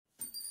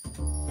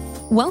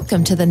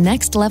Welcome to the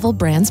Next Level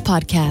Brands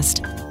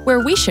podcast, where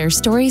we share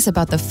stories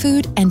about the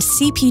food and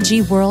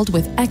CPG world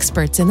with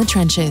experts in the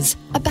trenches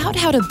about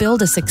how to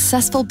build a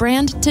successful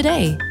brand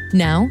today.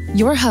 Now,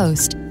 your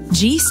host,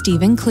 G.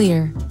 Stephen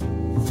Clear.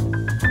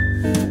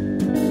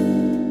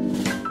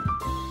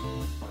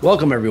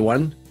 Welcome,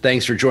 everyone.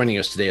 Thanks for joining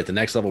us today at the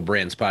Next Level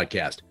Brands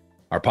podcast.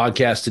 Our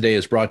podcast today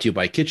is brought to you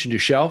by Kitchen to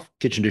Shelf.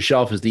 Kitchen to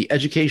Shelf is the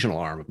educational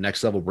arm of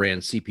Next Level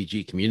Brands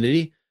CPG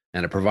community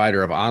and a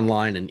provider of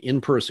online and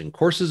in-person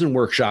courses and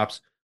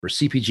workshops for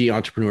CPG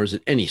entrepreneurs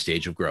at any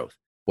stage of growth.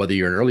 Whether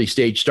you're an early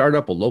stage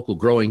startup, a local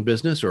growing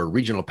business, or a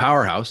regional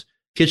powerhouse,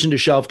 Kitchen to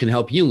Shelf can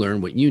help you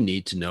learn what you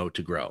need to know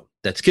to grow.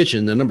 That's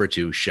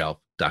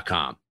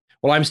shelf.com.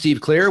 Well, I'm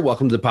Steve Clear.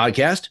 Welcome to the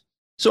podcast.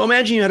 So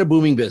imagine you had a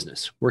booming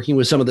business, working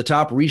with some of the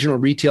top regional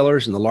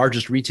retailers in the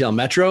largest retail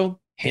metro,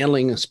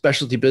 handling a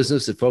specialty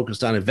business that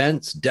focused on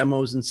events,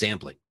 demos, and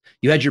sampling.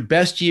 You had your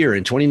best year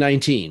in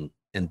 2019,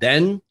 and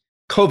then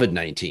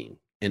COVID-19,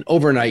 and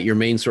overnight, your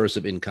main source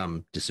of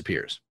income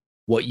disappears.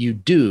 What you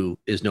do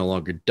is no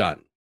longer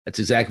done. That's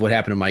exactly what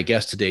happened to my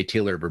guest today,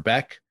 Taylor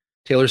Verbeck.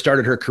 Taylor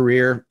started her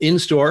career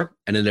in-store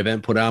at an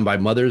event put on by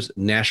Mother's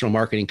national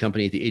marketing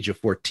company at the age of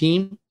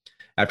 14.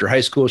 After high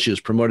school, she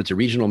was promoted to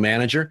regional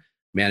manager,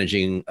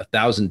 managing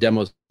 1,000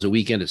 demos a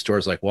weekend at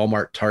stores like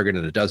Walmart, Target,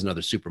 and a dozen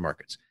other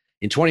supermarkets.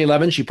 In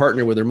 2011, she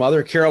partnered with her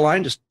mother,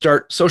 Caroline, to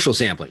start Social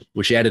Sampling,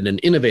 which added an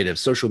innovative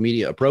social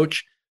media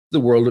approach to the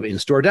world of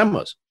in-store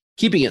demos.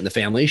 Keeping it in the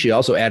family, she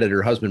also added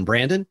her husband,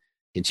 Brandon,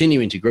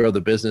 continuing to grow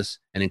the business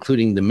and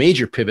including the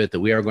major pivot that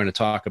we are going to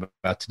talk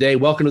about today.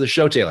 Welcome to the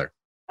show, Taylor.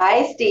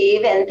 Hi,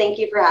 Steve, and thank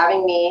you for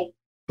having me.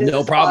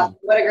 No problem. Awesome.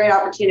 What a great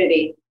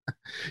opportunity.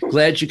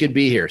 Glad you could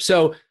be here.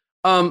 So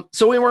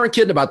we weren't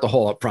kidding about the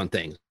whole upfront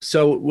thing.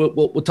 So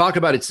we'll talk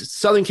about it. It's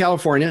Southern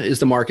California is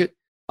the market.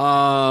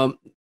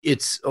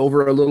 It's a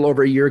little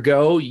over a year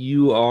ago.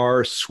 You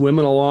are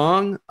swimming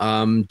along,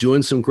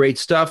 doing some great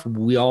stuff.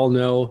 We all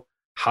know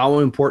how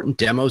important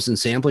demos and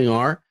sampling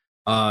are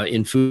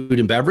in food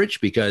and beverage,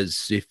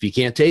 because if you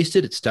can't taste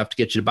it, it's tough to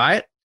get you to buy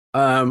it.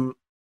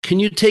 Can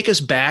you take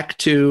us back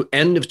to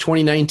end of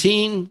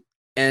 2019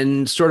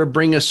 and sort of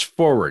bring us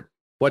forward?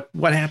 What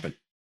happened?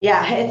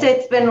 Yeah,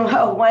 it's been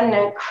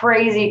one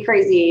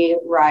crazy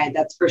ride,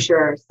 that's for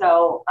sure.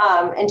 So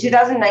in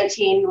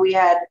 2019,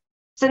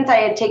 since I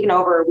had taken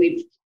over,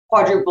 we've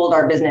quadrupled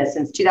our business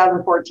since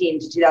 2014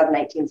 to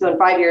 2019. So in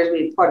 5 years,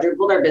 we've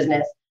quadrupled our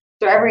business.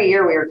 So every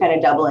year we were kind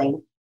of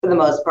doubling for the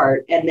most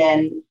part. And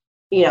then,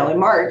 in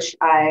March,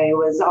 I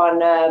was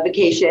on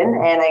vacation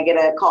and I get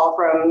a call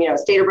from,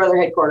 Stater Brother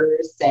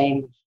headquarters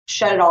saying,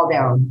 shut it all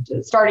down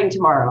starting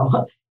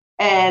tomorrow.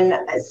 And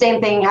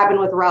same thing happened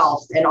with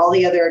Ralph's and all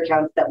the other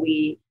accounts that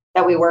we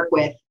work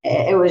with.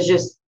 It was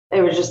just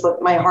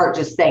my heart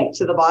just sank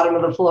to the bottom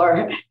of the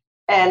floor.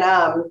 And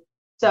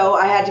so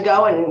I had to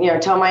go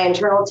and, tell my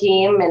internal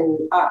team and,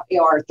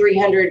 our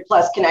 300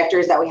 plus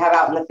connectors that we have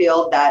out in the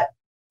field that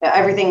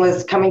everything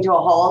was coming to a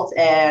halt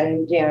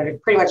and, to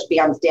pretty much be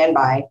on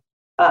standby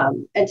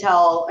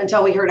until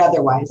we heard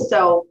otherwise.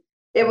 So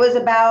it was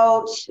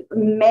about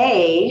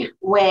May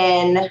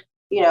when,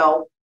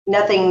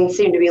 nothing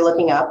seemed to be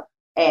looking up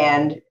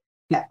and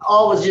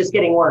all was just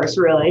getting worse,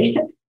 really.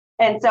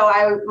 And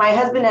so my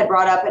husband had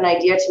brought up an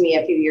idea to me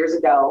a few years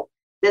ago.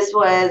 This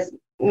was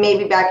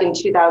maybe back in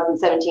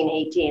 2017,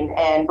 18,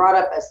 and brought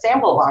up a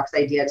sample box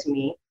idea to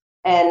me.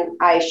 And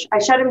I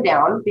shut him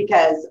down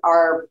because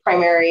our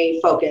primary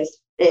focus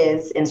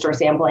is in-store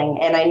sampling.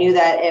 And I knew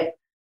that if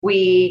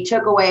we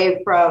took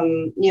away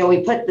from,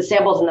 we put the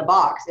samples in the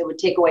box, it would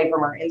take away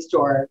from our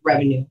in-store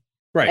revenue.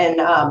 Right.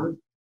 And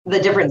the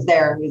difference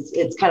there is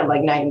it's kind of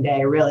like night and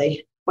day,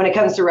 really, when it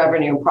comes to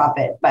revenue and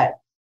profit. But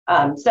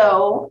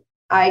so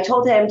I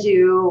told him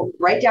to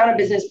write down a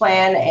business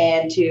plan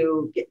and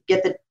to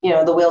get the,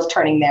 the wheels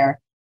turning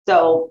there.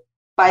 So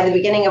by the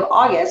beginning of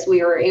August,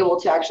 we were able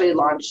to actually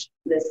launch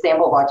this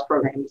sample box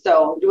program.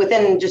 So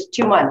within just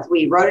 2 months,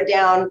 we wrote it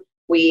down,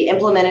 we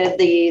implemented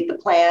the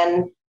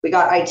plan, we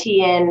got IT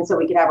in so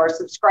we could have our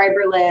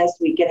subscriber list,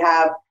 we could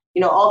have,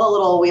 all the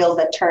little wheels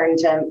that turn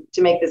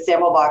to make the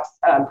sample box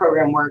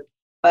program work.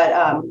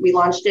 But we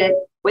launched it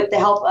with the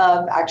help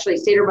of actually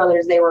Stater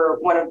Brothers. They were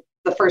one of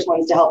the first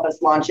ones to help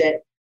us launch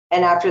it.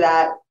 And after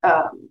that,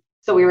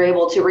 so we were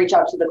able to reach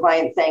out to the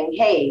client saying,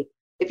 hey,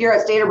 if you're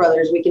at Stater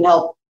Brothers, we can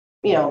help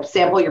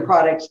sample your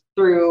product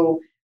through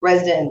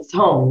residents'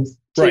 homes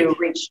to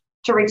reach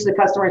the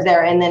customers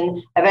there, and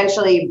then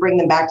eventually bring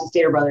them back to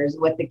Stater Brothers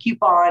with the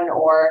coupon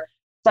or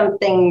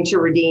something to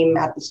redeem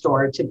at the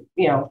store to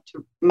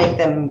make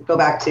them go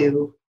back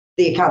to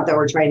the account that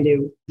we're trying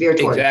to veer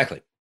towards.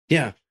 Exactly.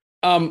 Yeah.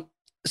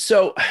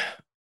 So,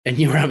 and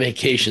you were on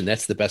vacation.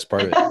 That's the best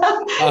part of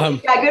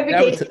it. Yeah, good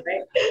vacation,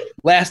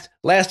 right?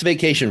 Last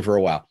vacation for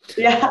a while.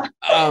 Yeah.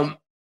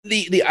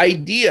 The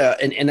idea,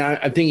 and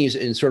I'm thinking is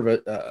in sort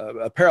of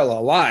a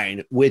parallel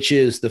line, which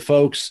is the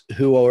folks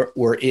who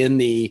were in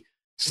the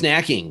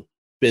snacking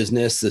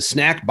business, the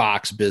snack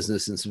box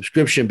business and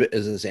subscription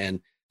business, and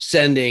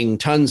sending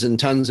tons and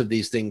tons of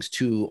these things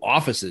to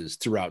offices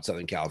throughout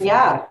Southern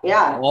California.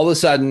 Yeah. All of a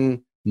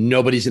sudden,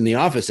 nobody's in the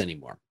office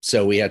anymore.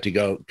 So we had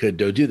to could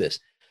go do this.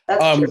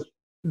 That's true.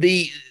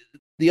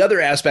 The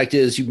other aspect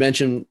is you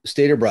mentioned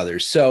Stater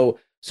Brothers. So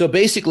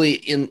basically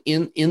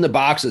in the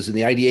boxes and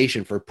the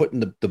ideation for putting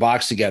the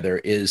box together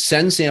is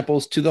send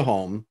samples to the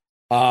home,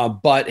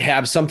 but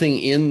have something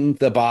in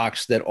the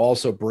box that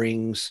also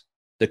brings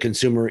the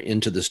consumer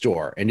into the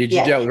store. And did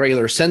you do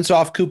regular cents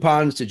off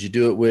coupons? Did you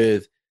do it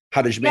with,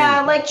 how did you manage?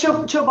 Yeah, like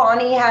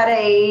Chobani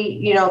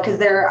had because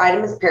their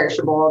item is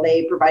perishable,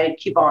 they provided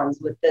coupons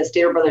with the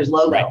Stater Brothers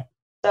logo. Right.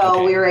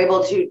 So we were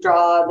able to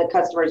draw the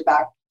customers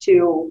back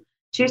to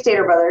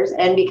Stater Brothers.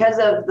 And because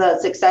of the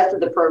success of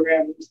the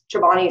program,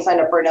 Chobani signed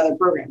up for another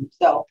program.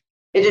 So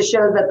it just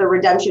shows that the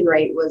redemption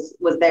rate was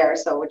there.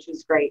 So, which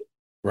was great.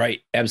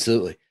 Right.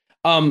 Absolutely.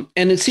 And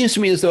it seems to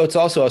me as though it's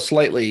also a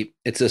slightly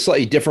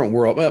different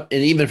world, and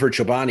even for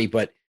Chobani,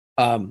 but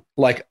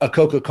like a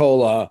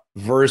Coca-Cola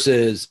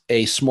versus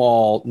a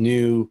small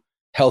new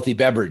healthy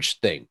beverage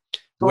thing.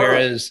 Totally.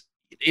 Whereas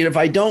if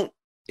I don't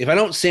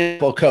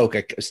sample Coke,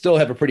 I still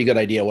have a pretty good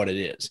idea what it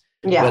is.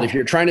 Yeah. But if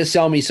you're trying to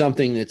sell me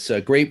something that's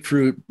a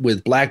grapefruit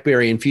with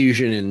blackberry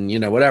infusion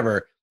and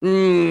whatever,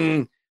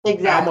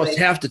 exactly. I almost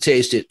have to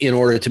taste it in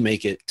order to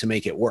make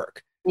it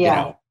work.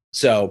 Yeah.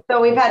 So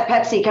we've had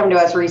Pepsi come to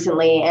us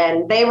recently,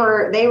 and they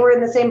were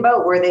in the same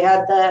boat where they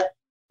had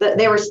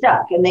they were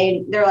stuck, and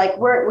they're like,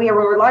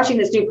 we're launching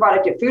this new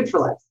product at Food 4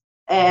 Less,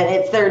 and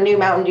it's their new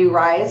Mountain Dew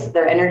Rise,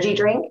 their energy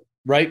drink.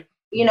 Right.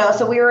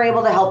 So we were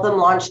able to help them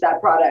launch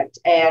that product,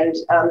 and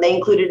they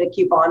included a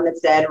coupon that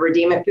said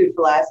redeem at Food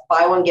 4 Less,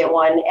 buy one, get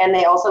one. And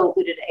they also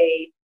included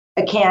a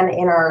can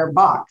in our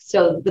box.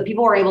 So the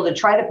people were able to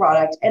try the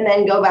product and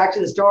then go back to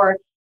the store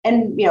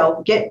and,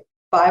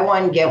 buy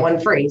one, get one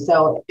free.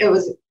 So it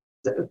was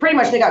pretty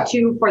much, they got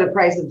two for the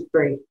price of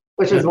three,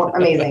 which was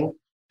amazing.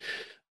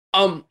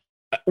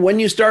 When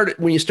you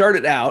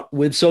started out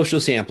with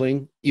social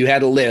sampling, you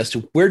had a list.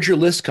 Where'd your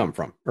list come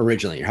from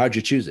originally? How'd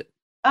you choose it?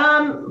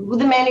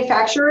 The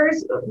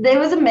manufacturers, there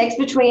was a mix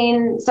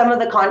between some of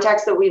the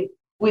contacts that we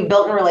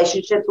built in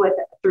relationships with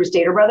through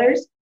Stater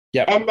Brothers.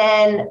 Yep. And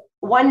then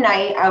one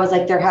night I was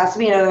like, there has to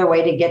be another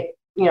way to get,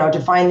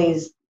 to find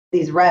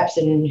these reps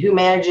and who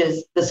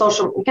manages the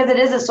social, because it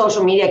is a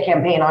social media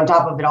campaign on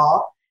top of it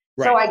all.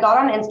 Right. So I got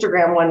on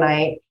Instagram one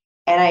night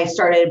and I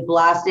started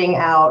blasting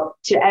out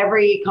to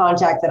every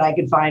contact that I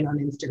could find on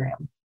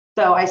Instagram.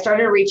 So I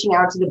started reaching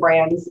out to the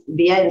brands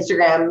via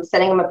Instagram,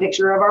 sending them a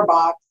picture of our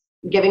box,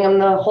 giving them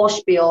the whole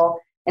spiel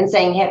and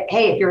saying,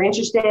 hey, if you're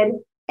interested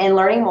in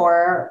learning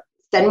more,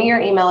 send me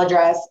your email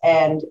address.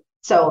 And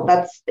so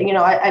that's,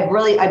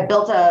 I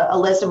built a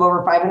list of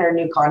over 500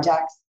 new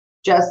contacts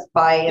just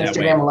by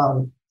Instagram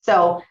alone.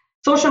 So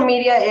social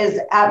media is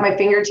at my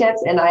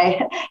fingertips, and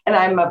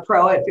I'm a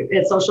pro at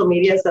social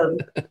media. So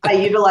I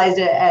utilized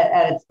it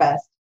at its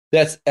best.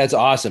 That's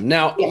awesome.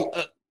 Now,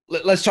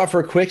 let's talk for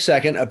a quick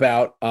second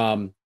about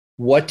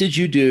what did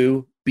you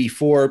do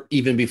before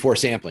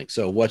sampling?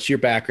 So what's your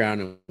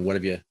background and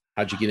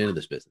how'd you get into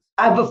this business?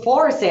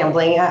 Before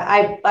sampling,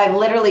 I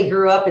literally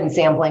grew up in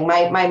sampling.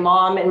 My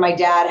mom and my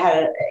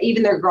dad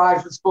even their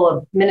garage was full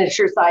of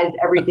miniature sized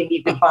everything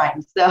you could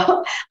find.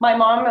 So my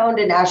mom owned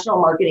a national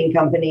marketing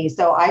company.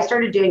 So I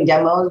started doing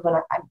demos when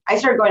I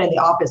started going to the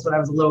office when I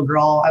was a little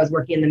girl. I was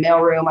working in the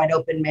mailroom. I'd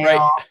open mail.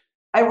 Right.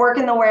 I'd work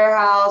in the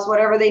warehouse,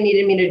 whatever they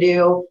needed me to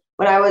do.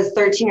 When I was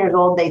 13 years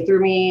old, they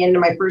threw me into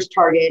my first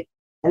Target.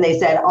 And they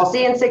said, I'll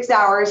see you in 6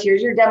 hours.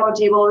 Here's your demo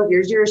table.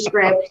 Here's your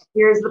script.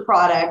 Here's the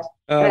product.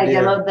 And I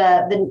demoed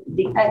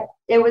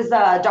it was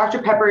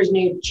Dr. Pepper's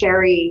new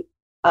cherry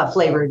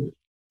flavored.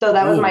 So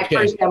that was my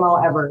first demo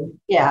ever.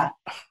 Yeah.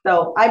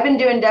 So I've been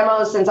doing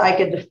demos since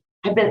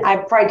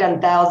I've probably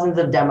done thousands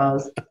of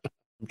demos.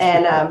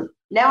 And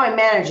now I'm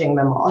managing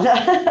them all.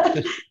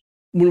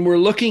 When we're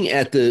looking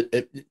at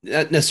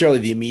not necessarily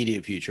the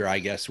immediate future, I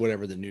guess,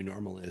 whatever the new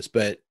normal is,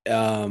 but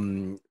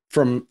from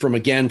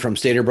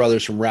Stater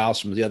Brothers, from Ralph's,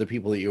 from the other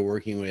people that you're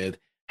working with,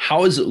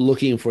 how is it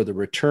looking for the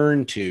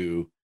return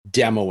to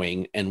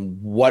demoing,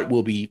 and what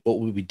will be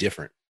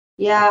different?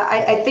 Yeah,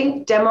 I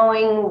think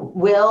demoing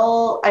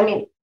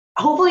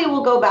hopefully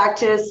we'll go back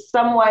to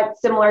somewhat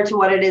similar to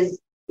what it is.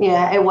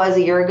 Yeah, it was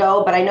a year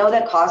ago, but I know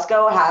that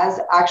Costco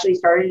has actually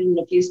started in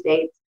a few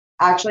states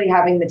actually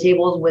having the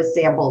tables with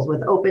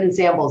open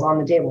samples on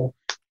the table.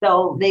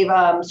 So they've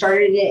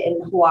started it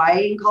in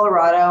Hawaii,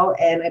 Colorado,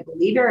 and I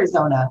believe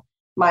Arizona.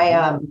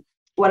 My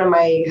one of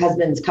my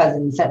husband's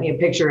cousins sent me a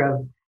picture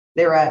of,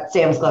 they were at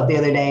Sam's Club the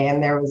other day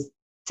and there was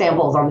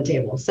samples on the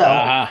table.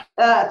 So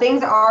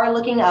things are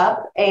looking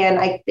up, and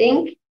I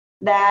think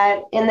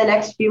that in the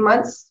next few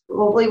months,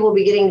 hopefully we'll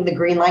be getting the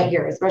green light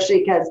here, especially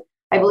because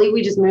I believe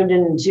we just moved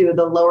into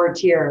the lower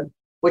tier,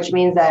 which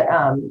means that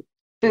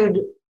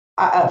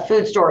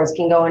food stores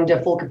can go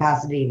into full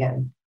capacity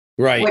again.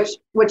 Right.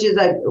 Which is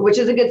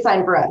a good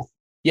sign for us.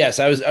 Yes,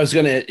 I was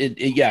going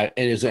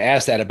to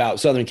ask that about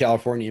Southern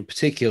California in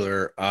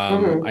particular.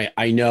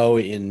 I know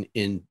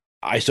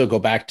I still go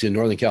back to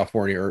Northern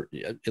California, or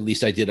at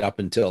least I did up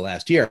until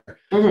last year,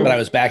 but I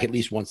was back at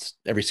least once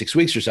every 6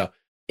 weeks or so.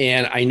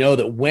 And I know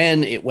that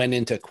when it went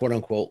into quote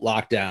unquote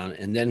lockdown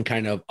and then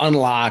kind of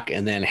unlock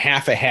and then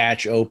half a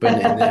hatch open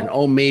and then,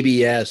 oh, maybe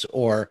yes.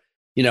 Or,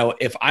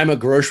 if I'm a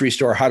grocery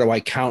store, how do I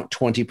count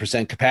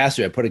 20%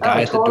 capacity? I put a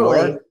guy at the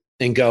door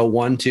and go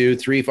 1, 2,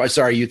 3, 4.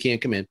 Sorry, you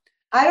can't come in.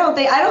 I don't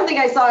think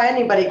I saw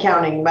anybody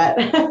counting, but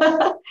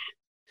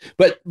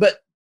but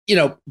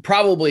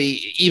probably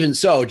even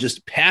so,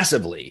 just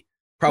passively.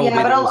 Probably.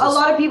 Yeah, but a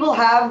lot of people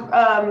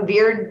have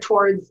veered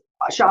towards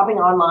shopping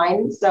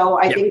online, so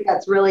I think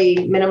that's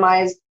really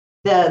minimized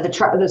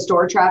the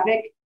store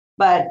traffic.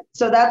 But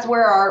so that's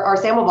where our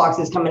sample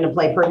boxes come into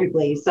play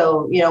perfectly.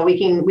 So we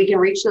can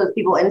reach those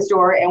people in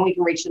store and we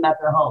can reach them at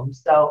their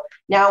homes. So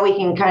now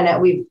we've kind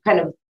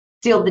of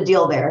sealed the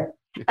deal there.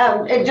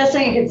 And just so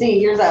you can see,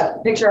 here's a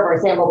picture of our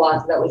sample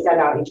boxes that we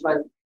send out each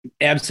month.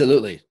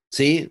 Absolutely.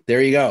 See,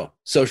 there you go.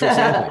 Social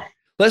sampling.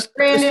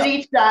 Branded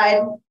each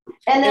side.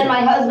 And then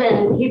my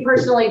husband, he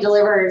personally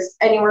delivers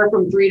anywhere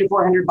from 300 to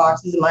 400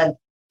 boxes a month,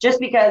 just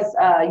because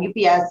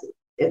UPS,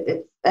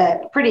 it's a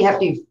pretty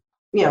hefty,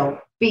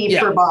 fee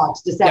per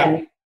box to send.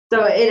 Yeah.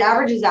 So it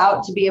averages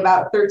out to be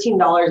about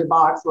 $13 a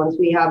box once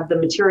we have the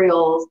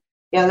materials.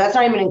 That's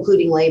not even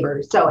including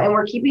labor. So, and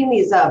we're keeping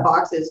these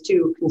boxes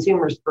to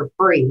consumers for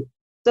free.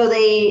 So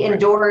they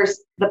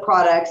endorse the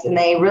products, and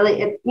they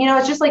really,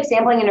 it's just like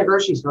sampling in a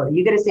grocery store.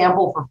 You get a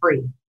sample for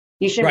free.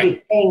 You shouldn't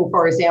be paying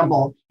for a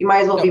sample. You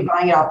might as well be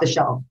buying it off the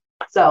shelf.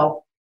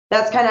 So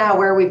that's kind of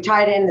where we've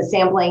tied in the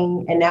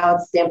sampling, and now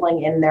it's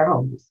sampling in their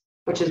homes,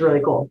 which is really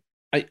cool.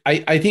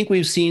 I think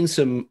we've seen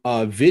some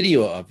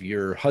video of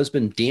your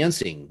husband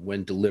dancing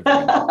when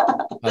delivering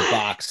a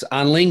box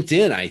on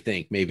LinkedIn, I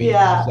think, maybe.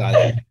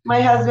 Yeah.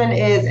 My husband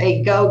is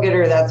a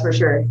go-getter, that's for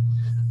sure.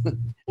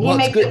 He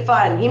makes it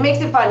fun. He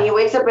wakes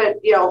up at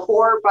 4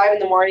 or 5 in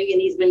the morning,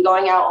 and he's been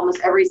going out almost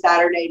every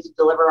Saturday to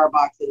deliver our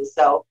boxes.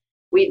 So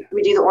we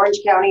do the Orange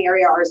County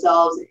area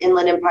ourselves,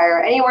 Inland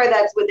Empire, anywhere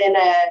that's within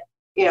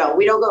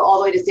we don't go all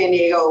the way to San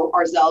Diego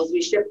ourselves.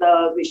 We ship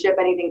those. We ship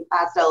anything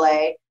past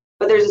LA,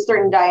 but there's a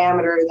certain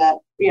diameter that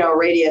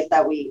radius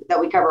that we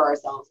cover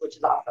ourselves, which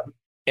is awesome.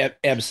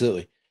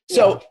 Absolutely.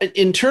 So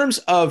in terms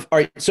of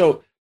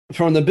so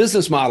from the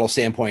business model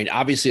standpoint,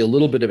 obviously a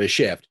little bit of a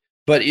shift.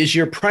 But is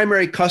your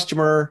primary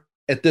customer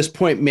at this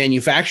point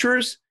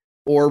manufacturers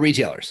or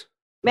retailers?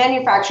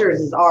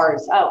 Manufacturers is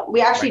ours.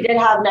 We actually did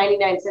have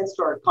 99 Cent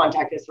Store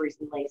contact us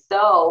recently,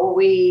 so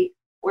we're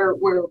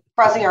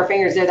crossing our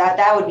fingers there.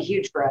 That would be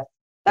huge for us.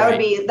 That would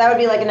be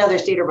like another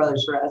Stater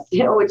Brothers for us.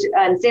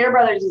 And Stater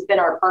Brothers has been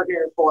our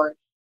partner for.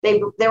 They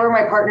were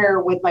my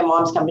partner with my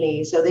mom's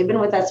company, so they've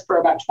been with us for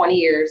about 20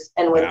 years,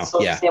 and with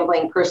social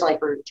sampling personally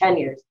for 10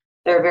 years.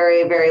 They're a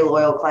very, very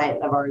loyal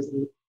client of ours,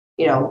 and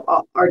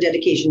our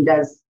dedication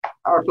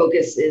our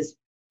focus is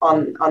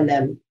on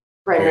them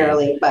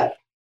primarily. But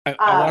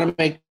I want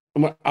to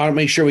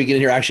make sure we get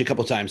in here actually a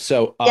couple of times.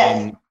 So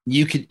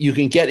you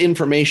can get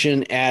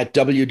information at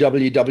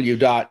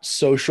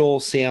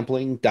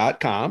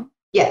www.socialsampling.com.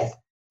 Yes.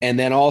 And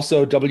then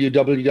also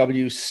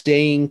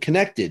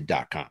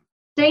www.stayingconnected.com.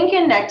 Staying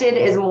Connected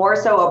is more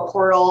so a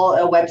portal,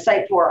 a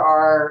website for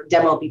our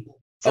demo people.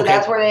 So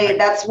that's where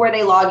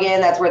they log in.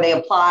 That's where they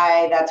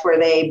apply. That's where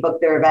they book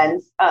their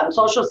events.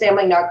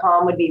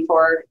 Socialsampling.com would be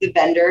for the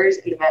vendors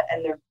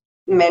and the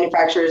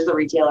manufacturers, the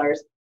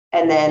retailers.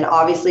 And then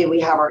obviously we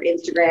have our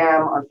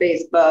Instagram, our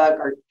Facebook,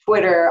 our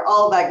Twitter,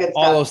 all of that good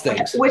stuff. All those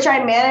things. Which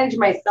I manage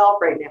myself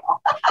right now.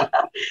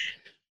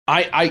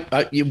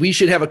 We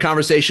should have a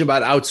conversation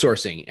about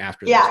outsourcing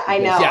after this. I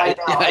know.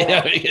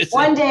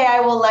 One day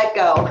I will let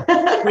go.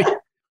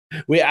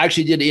 we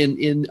actually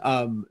did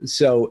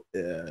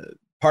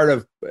part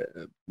of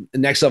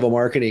Next Level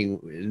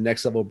Marketing,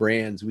 Next Level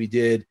Brands, we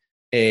did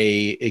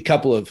a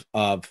couple of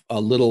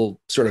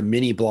little sort of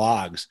mini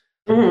blogs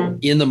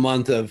in the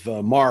month of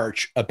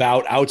March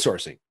about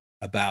outsourcing,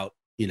 about,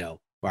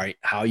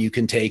 how you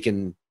can take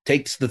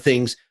the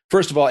things,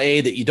 first of all,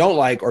 A, that you don't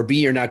like, or B,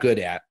 you're not good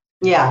at.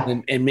 Yeah.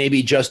 And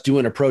maybe just do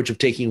an approach of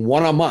taking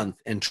one a month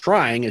and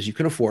trying, as you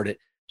can afford it,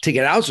 to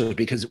get outsourced,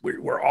 because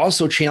we're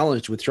also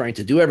challenged with trying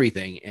to do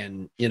everything.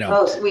 And,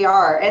 Most we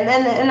are. And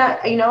then,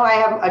 I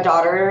have a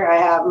daughter, I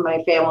have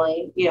my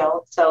family,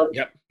 so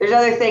there's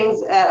other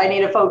things that I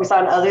need to focus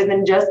on other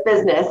than just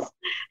business.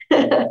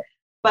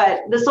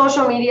 But the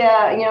social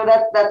media,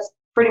 that's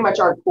pretty much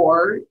our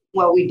core,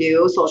 what we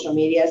do, social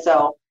media.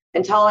 So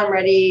until I'm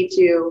ready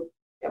to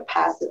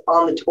pass it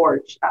on the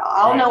torch,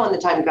 I'll know when the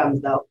time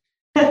comes though.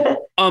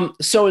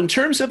 So in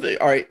terms of,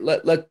 all right,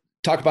 let's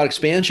talk about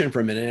expansion for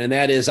a minute. And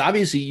that is,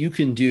 obviously you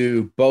can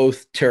do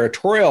both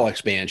territorial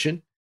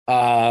expansion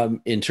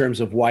in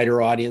terms of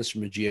wider audience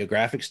from a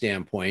geographic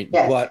standpoint,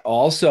 but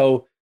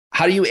also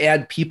how do you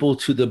add people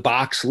to the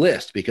box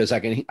list? Because I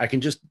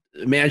can just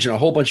imagine a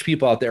whole bunch of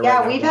people out there.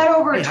 Yeah, we've had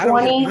over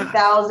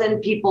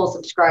 20,000 people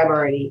subscribe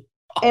already.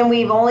 And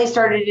we've only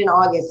started in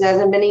August. It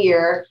hasn't been a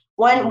year.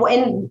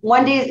 In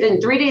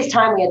 3 days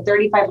time, we had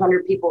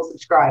 3,500 people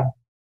subscribe.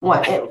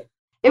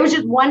 It was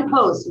just one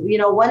post,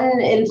 one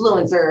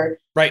influencer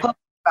posted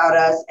about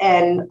us,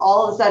 and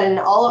all of a sudden,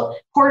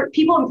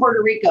 people in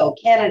Puerto Rico,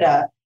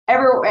 Canada,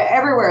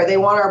 everywhere they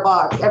want our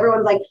box.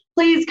 Everyone's like,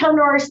 please come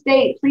to our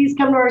state. Please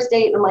come to our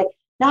state. And I'm like,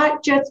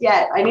 not just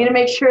yet. I need to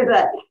make sure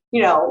that,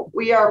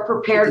 we are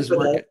prepared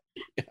for this.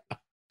 Yeah.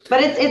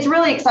 But it's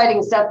really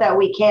exciting stuff that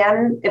we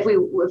can, if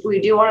we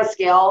do want to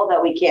scale,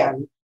 that we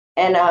can.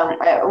 And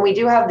we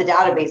do have the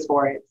database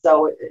for it.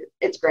 So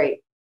it's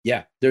great.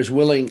 Yeah. There's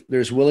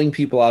willing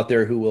people out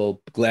there who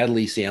will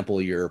gladly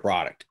sample your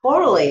product.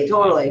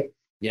 Totally.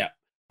 Yeah.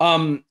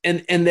 And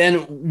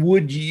then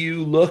would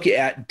you look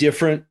at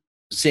different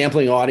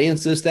sampling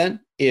audiences then?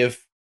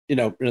 If, in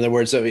other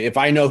words, if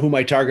I know who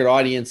my target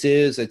audience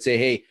is, I'd say,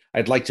 hey,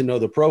 I'd like to know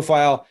the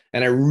profile,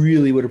 and I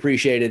really would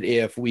appreciate it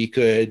if we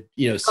could,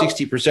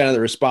 60% of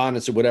the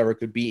respondents or whatever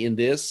could be in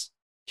this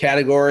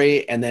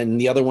category, and then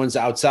the other ones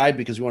outside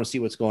because we want to see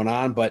what's going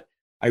on. But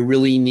I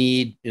really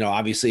need,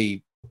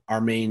 obviously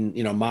our main,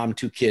 mom,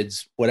 2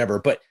 kids, whatever,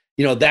 but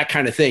that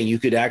kind of thing. You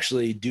could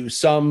actually do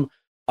some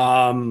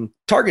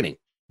targeting.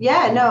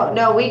 Yeah,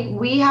 no,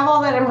 we have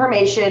all that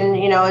information.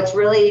 It's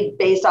really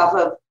based off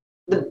of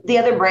the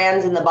other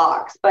brands in the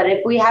box. But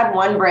if we had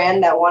one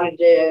brand that wanted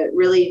to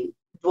really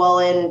dwell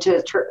into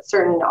a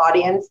certain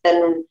audience,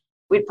 then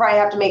we'd probably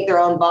have to make their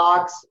own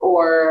box,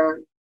 or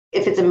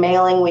if it's a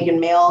mailing, we can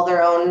mail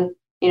their own,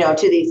 to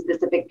these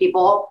specific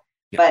people.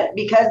 Yeah. But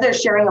because they're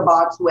sharing a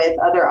box with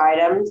other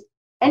items,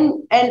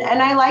 and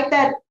I like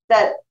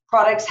that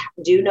products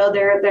do know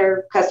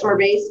their customer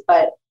base,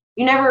 but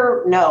you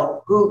never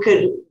know who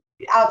could,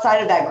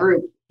 outside of that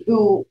group,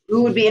 who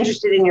would be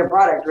interested in your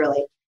product,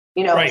 really.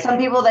 Right. Some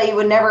people that you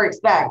would never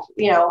expect,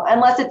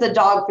 unless it's a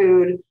dog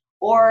food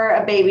or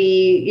a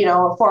baby,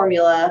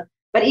 formula.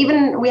 But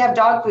even we have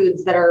dog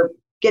foods that are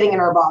getting in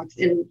our box.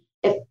 And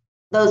if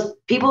those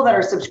people that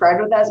are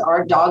subscribed with us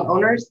are dog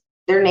owners,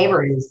 their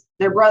neighbor is,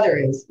 their brother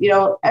is,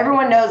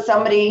 everyone knows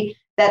somebody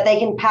that they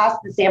can pass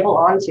the sample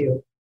on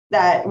to,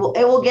 that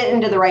it will get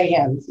into the right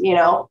hands,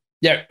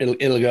 Yeah,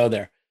 it'll go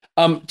there.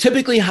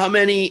 Typically, how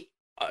many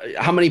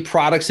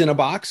products in a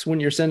box when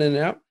you're sending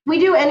it out? We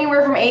do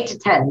anywhere from 8 to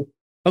 10.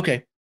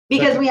 Okay.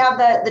 Because we have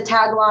the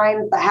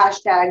tagline, the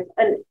hashtags,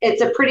 and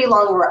it's a pretty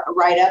long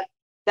write-up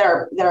that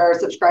our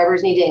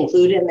subscribers need to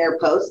include in their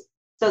posts,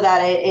 so that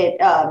it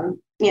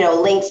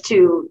links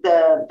to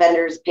the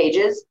vendors'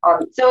 pages.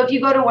 So if you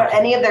go to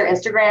any of their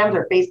Instagrams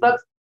or Facebooks,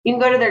 you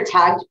can go to their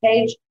tagged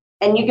page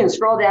and you can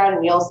scroll down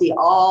and you'll see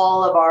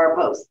all of our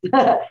posts.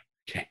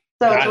 Okay.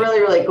 So it's really,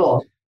 really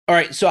cool. All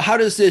right. So how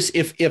does this,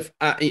 if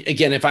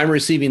I'm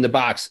receiving the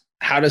box,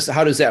 how does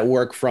that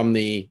work from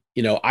the,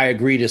 I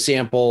agree to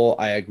sample,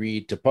 I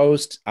agree to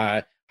post?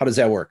 How does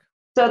that work?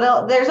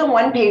 So there's a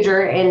one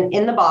pager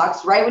in the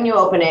box. Right when you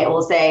open it, it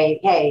will say,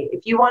 hey,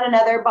 if you want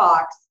another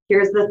box,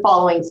 here's the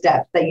following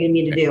steps that you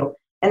need to do.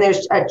 And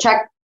there's a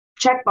check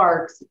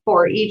marks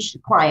for each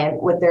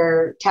client with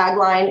their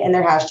tagline and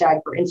their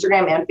hashtag for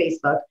Instagram and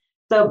Facebook.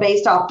 So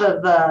based off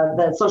of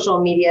the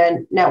social media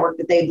network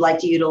that they'd like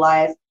to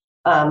utilize,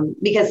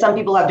 because some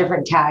people have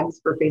different tags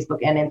for Facebook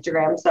and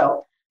Instagram.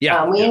 So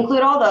we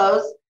include all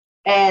those.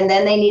 And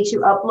then they need to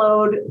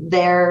upload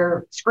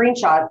their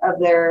screenshot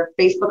of their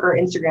Facebook or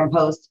Instagram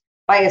post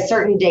by a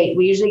certain date.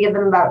 We usually give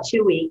them about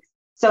 2 weeks.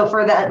 So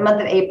for the month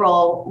of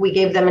April, we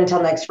gave them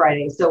until next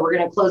Friday. So we're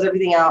going to close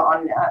everything out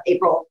on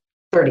April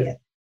 30th.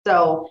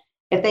 So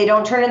if they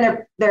don't turn in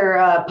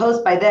their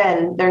post by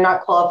then, they're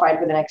not qualified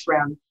for the next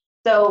round.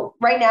 So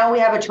right now we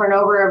have a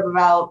turnover of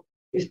about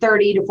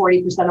 30 to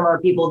 40% of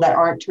our people that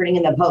aren't turning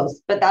in the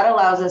post, but that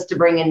allows us to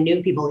bring in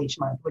new people each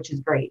month, which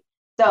is great.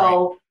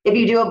 So if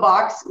you do a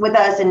box with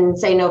us in,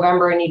 say,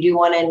 November, and you do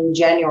one in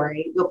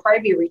January, you'll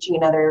probably be reaching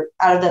another,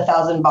 out of the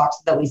 1,000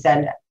 boxes that we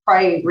send,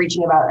 probably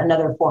reaching about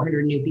another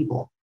 400 new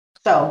people.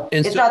 So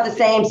it's not the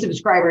same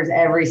subscribers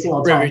every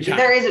single time.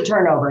 There is a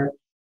turnover.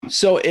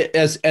 So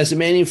as a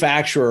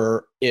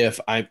manufacturer, if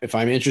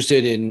I'm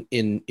interested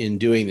in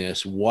doing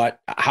this,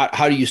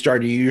 how do you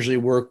start? Do you usually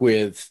work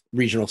with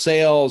regional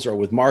sales or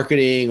with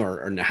marketing,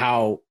 or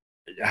how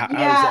does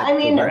that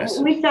progress?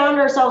 We found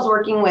ourselves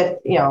working with,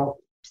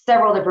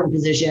 several different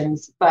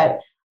positions, but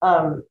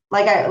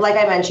like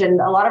I mentioned,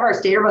 a lot of our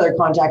Stater Brother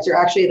contacts are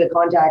actually the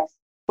contacts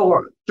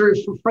for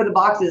the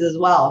boxes as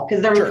well,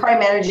 because they're probably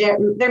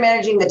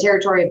managing the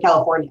territory of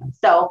California.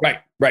 So right.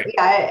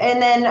 Yeah,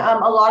 and then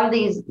a lot of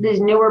these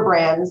newer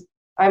brands,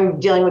 I'm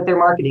dealing with their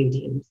marketing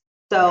teams.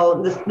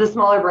 So the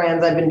smaller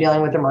brands, I've been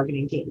dealing with their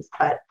marketing teams,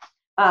 but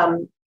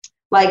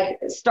like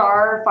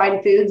Star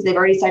Fine Foods, they've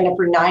already signed up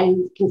for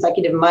 9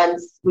 consecutive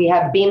months. We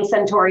have Beam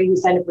Centauri, who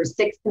signed up for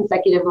 6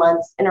 consecutive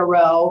months in a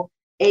row.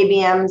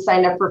 ABM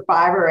signed up for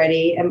 5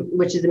 already,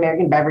 which is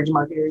American Beverage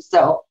Marketers.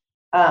 So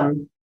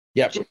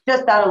just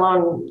that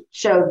alone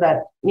shows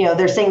that,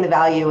 they're seeing the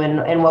value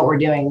in what we're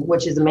doing,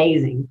 which is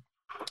amazing.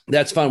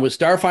 That's fun. With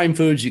Star Fine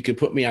Foods, you could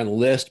put me on the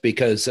list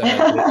because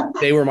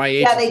they were my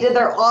agent. Yeah, they did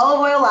their olive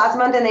oil last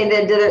month, and they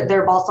did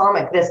their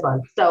balsamic this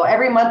month. So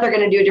every month they're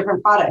going to do a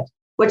different product,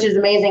 which is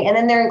amazing. And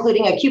then they're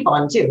including a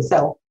coupon too.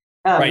 So,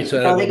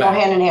 so they go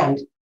hand in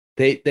hand.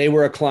 They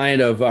were a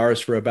client of ours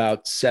for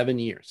about 7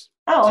 years.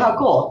 Oh, So, how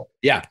cool.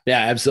 yeah,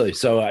 absolutely.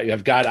 So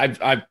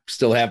I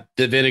still have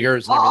the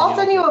vinegars. I'll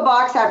send you a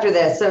box after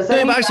this. So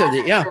send me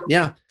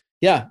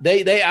Yeah.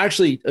 They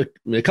actually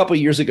a couple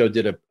of years ago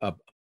did a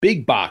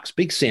big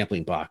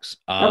sampling box.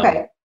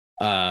 Okay.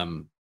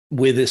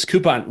 With this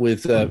coupon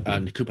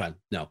coupon.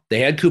 No, they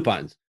had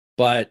coupons,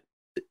 but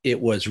it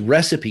was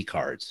recipe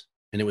cards,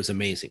 and it was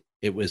amazing.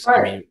 It was. Right.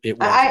 I mean, it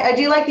was. I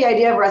do like the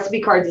idea of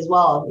recipe cards as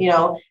well.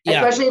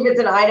 Especially if it's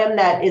an item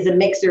that is a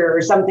mixer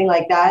or something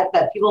like that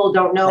people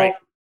don't know. Right.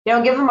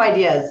 Give them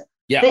ideas.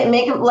 Yeah.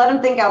 Let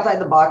them think outside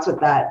the box with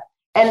that.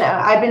 And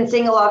I've been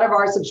seeing a lot of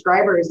our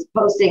subscribers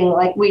posting,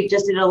 like we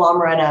just did a La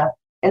Morena,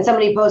 and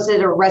somebody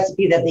posted a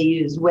recipe that they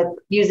used with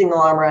using the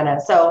La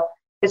Morena. So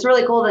it's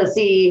really cool to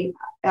see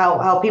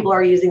how people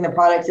are using the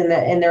products in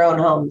their own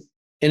homes.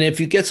 And if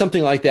you get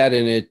something like that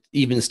and it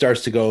even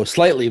starts to go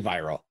slightly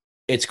viral,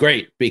 it's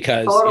great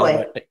because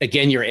totally.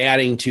 Again, you're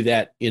adding to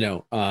that,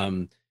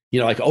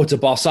 like, oh, it's a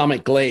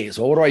balsamic glaze.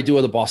 Well, what do I do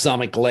with a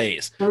balsamic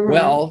glaze? Mm-hmm.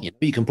 Well,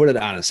 you can put it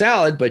on a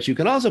salad, but you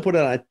can also put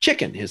it on a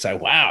chicken. It's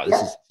like, wow,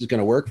 this is going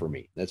to work for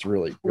me. That's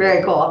really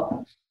very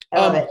cool. I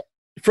love it.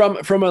 From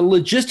a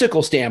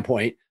logistical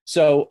standpoint,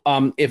 so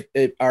if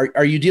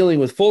are you dealing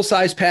with full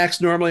size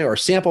packs normally, or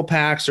sample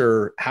packs,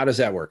 or how does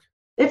that work?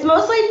 It's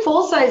mostly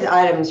full size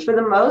items for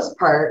the most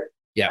part.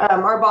 Yeah.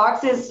 Our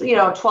box is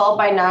 12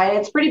 by 9.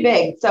 It's pretty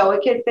big, so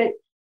it could fit.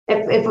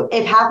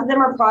 If half of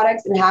them are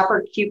products and half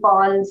are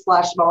coupons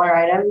 / smaller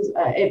items,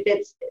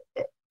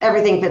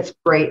 everything fits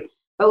great.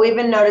 But we've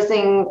been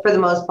noticing for the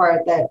most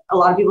part that a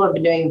lot of people have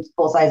been doing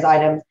full size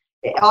items.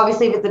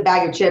 Obviously, if it's a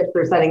bag of chips,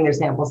 they're setting their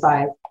sample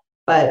size.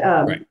 But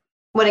right.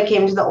 When it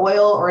came to the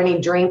oil or any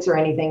drinks or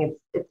anything,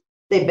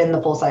 they've been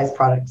the full size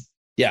products.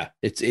 Yeah,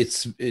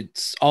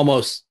 it's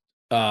almost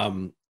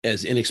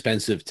as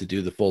inexpensive to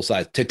do the full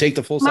size, to take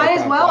the full size. Might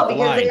as well,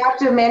 because they have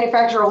to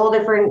manufacture a whole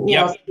different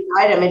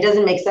item. It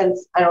doesn't make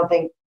sense, I don't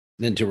think,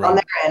 then to run on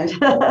their end.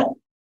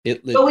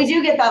 But we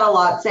do get that a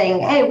lot, saying,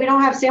 "Hey, we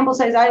don't have sample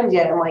size items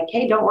yet." I'm like,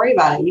 "Hey, don't worry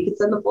about it. You can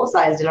send the full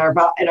size in our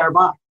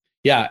box."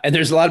 Yeah, and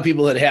there's a lot of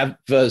people that have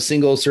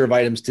single serve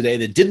items today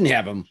that didn't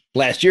have them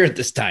last year at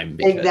this time.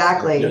 Because,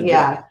 exactly.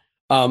 Yeah.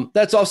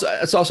 That's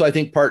also I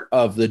think part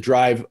of the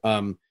drive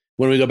when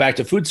we go back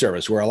to food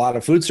service, where a lot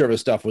of food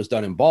service stuff was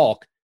done in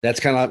bulk. That's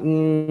kind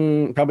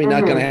of probably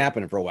not going to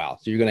happen for a while.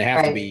 So you're going to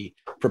have to be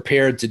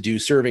prepared to do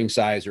serving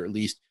size, or at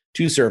least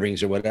 2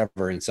 servings or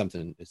whatever, and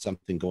something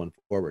going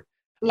forward.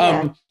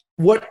 Yeah.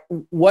 What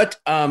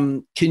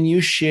can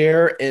you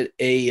share?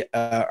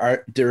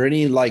 Are there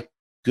any like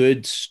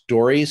good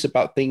stories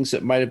about things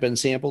that might have been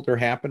sampled or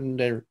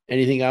happened, or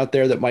anything out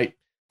there that might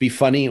be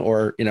funny,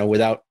 or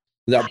without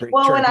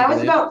well, when I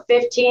was about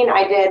 15,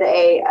 I did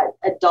a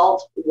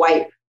adult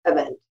wipe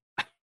event.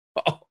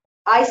 Oh.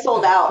 I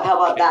sold out. How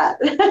about that?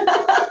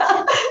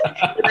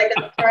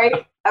 Right.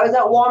 I was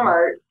at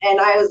Walmart,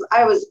 and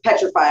I was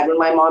petrified when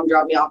my mom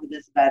dropped me off at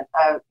this event.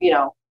 I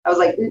was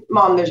like,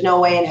 "Mom, there's no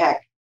way in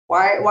heck.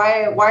 Why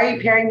are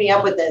you pairing me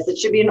up with this? It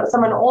should be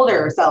someone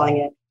older selling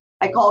it."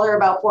 I called her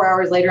about 4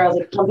 hours later. I was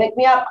like, "Come pick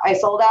me up." I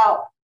sold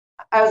out.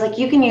 I was like,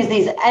 "You can use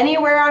these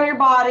anywhere on your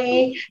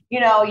body. You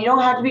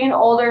don't have to be an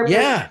older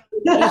person."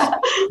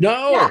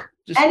 Yeah.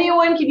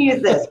 Anyone can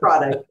use this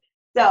product.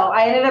 So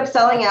I ended up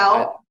selling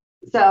out.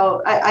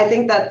 So I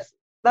think that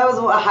was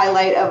a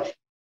highlight of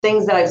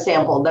things that I've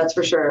sampled. That's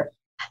for sure.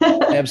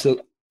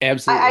 Absolutely.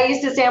 I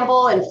used to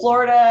sample in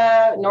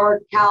Florida,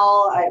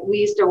 NorCal. We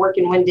used to work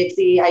in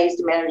Winn-Dixie. I used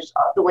to manage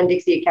the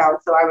Winn-Dixie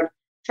account. So I would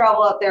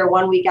travel up there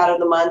 1 week out of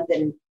the month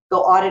and go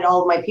audit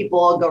all of my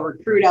people, go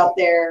recruit out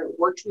there,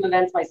 work some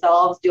events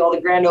myself, do all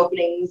the grand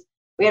openings.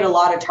 We had a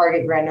lot of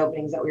Target grand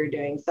openings that we were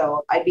doing.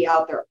 So I'd be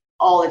out there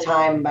all the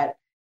time, but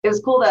it was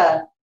cool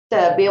to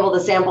be able to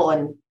sample,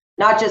 and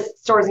not just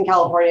stores in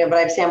California, but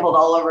I've sampled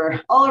all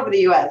over the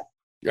US.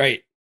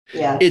 Right.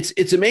 Yeah.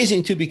 It's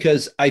amazing too,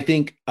 because I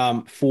think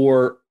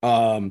for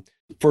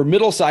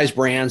middle-sized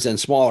brands and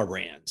smaller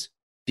brands,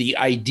 the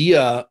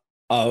idea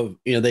of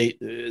they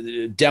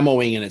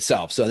demoing in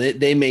itself. So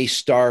they may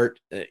start,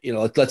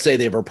 let's say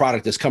they have a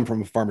product that's come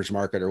from a farmer's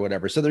market or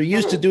whatever. So they're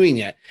used to doing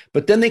that,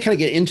 but then they kind of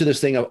get into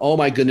this thing of, oh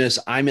my goodness,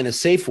 I'm in a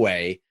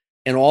Safeway,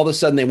 and all of a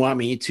sudden they want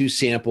me to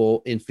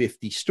sample in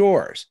 50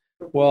 stores.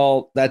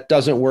 Well, that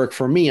doesn't work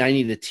for me. I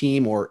need a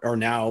team, or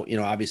now,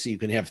 obviously you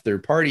can have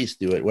third parties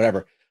do it,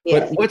 whatever.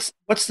 Yes. But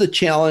what's the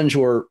challenge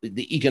or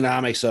the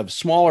economics of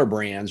smaller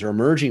brands or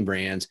emerging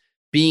brands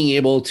being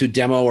able to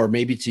demo or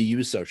maybe to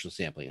use social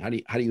sampling? How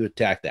do you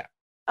attack that?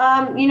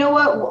 You know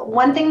what?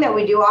 One thing that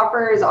we do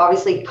offer is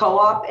obviously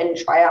co-op and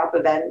try-op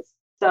events.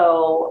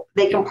 So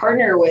they can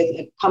partner with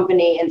a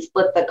company and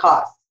split the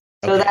cost.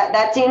 So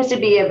that seems to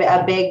be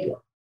a big,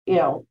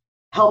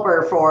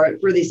 helper for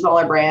these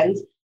smaller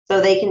brands. So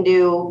they can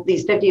do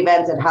these 50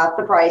 events at half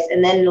the price,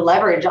 and then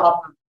leverage off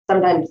of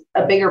sometimes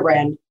a bigger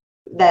brand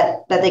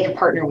that they could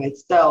partner with.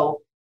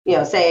 So,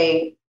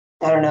 say,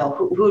 I don't know,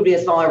 who would be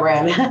a smaller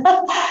brand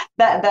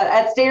that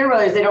at Stater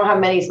Brothers, they don't have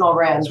many small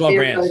brands. Small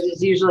Stater brands. Brothers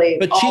is usually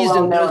But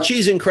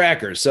cheese and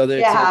crackers. So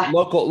there's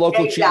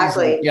local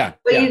exactly. cheese. Yeah.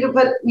 But you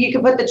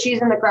could put the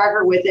cheese in the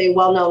cracker with a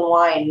well-known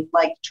wine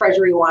like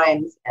Treasury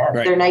Wines.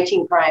 They're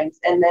 19 Crimes,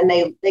 and then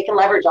they can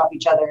leverage off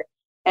each other.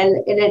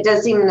 And it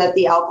does seem that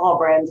the alcohol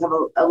brands have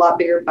a lot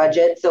bigger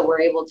budget, so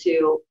we're able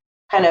to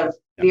kind of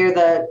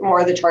veer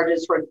more of the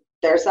charges toward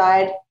their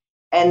side.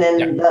 And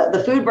then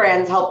the food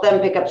brands help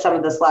them pick up some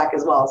of the slack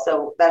as well.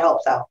 So that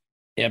helps out.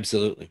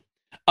 Absolutely.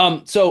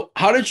 So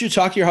how did you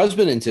talk your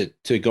husband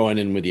into going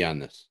in with you on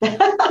this?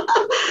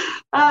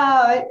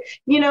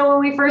 When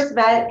we first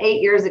met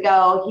 8 years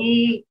ago,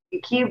 he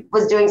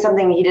was doing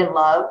something he didn't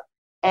love.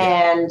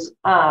 And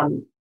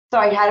so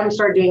I had him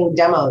start doing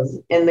demos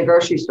in the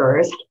grocery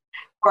stores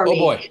for me.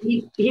 Boy.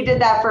 He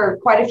did that for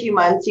quite a few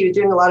months. He was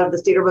doing a lot of the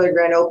Stater Brother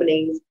grand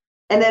openings.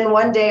 And then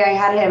one day I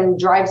had him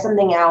drive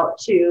something out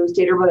to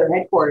Stater Brother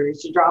headquarters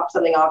to drop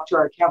something off to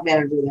our account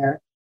manager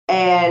there.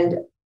 And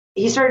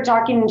he started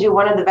talking to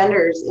one of the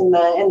vendors in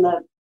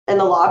the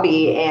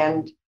lobby,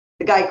 and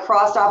the guy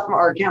crossed off from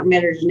our account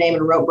manager's name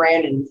and wrote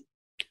Brandon's.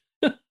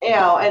 And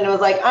it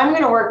was like, I'm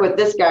going to work with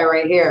this guy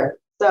right here.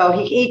 So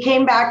he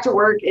came back to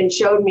work and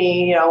showed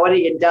me, what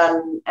he had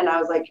done. And I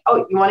was like,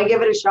 oh, you want to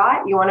give it a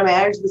shot? You want to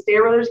manage the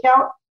Stater Brothers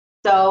account?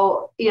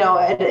 So,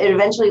 it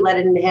eventually led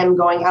into him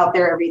going out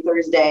there every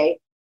Thursday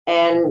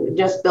and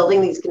just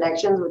building these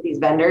connections with these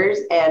vendors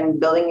and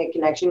building a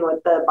connection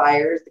with the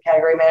buyers, the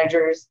category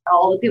managers,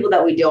 all the people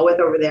that we deal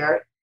with over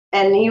there.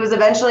 And he was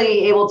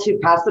eventually able to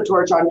pass the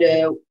torch on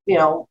to,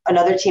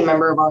 another team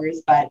member of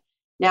ours. But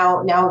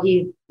now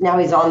he's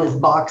on this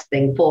box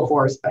thing full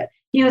force. But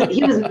he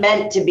was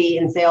meant to be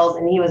in sales,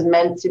 and he was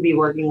meant to be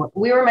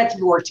we were meant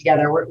to work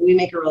together. We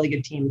make a really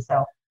good team.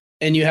 So.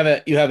 And you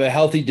have a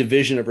healthy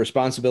division of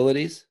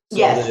responsibilities. So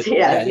yes.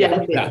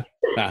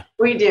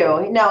 We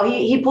do. No,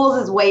 he pulls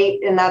his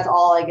weight, and that's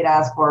all I could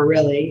ask for,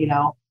 really.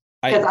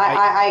 Because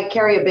I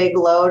carry a big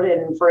load,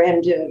 and for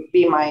him to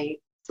be my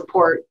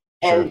support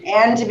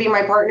and to be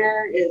my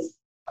partner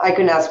I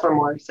couldn't ask for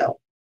more. So.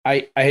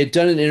 I had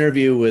done an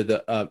interview with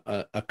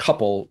a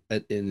couple,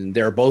 and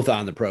they're both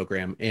on the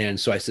program, and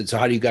so I said, "So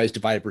how do you guys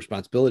divide up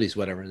responsibilities,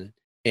 whatever?"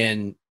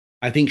 And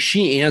I think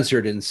she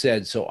answered and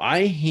said, "So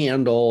I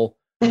handle."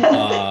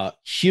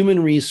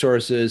 Human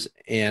resources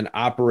and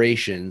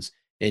operations,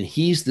 and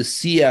he's the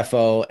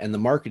CFO and the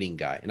marketing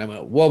guy." And I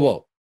went,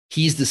 whoa,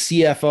 he's the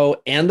CFO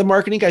and the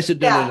marketing guy? I said,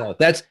 no,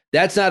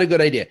 that's not a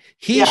good idea.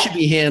 He should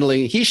be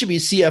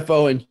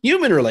CFO and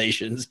human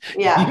relations.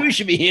 You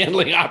should be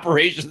handling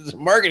operations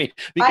and marketing.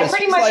 I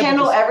pretty much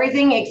handle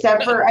everything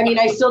except for,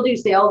 I still do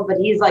sales, but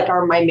he's like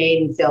my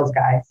main sales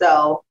guy.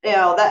 So,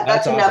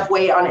 that's enough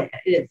weight on it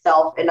in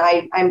itself. And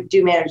I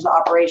do manage the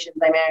operations.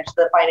 I manage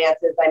the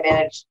finances. I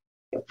manage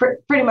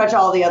pretty much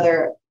all the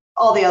other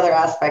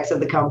aspects of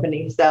the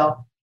company. So,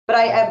 but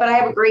I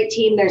have a great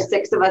team. There's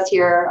 6 of us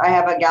here. I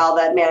have a gal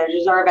that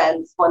manages our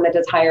events, one that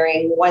does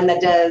hiring, one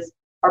that does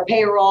our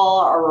payroll,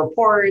 our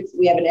reports.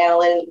 We have an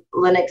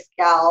analytics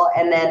gal,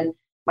 and then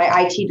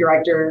my IT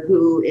director,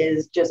 who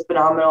is just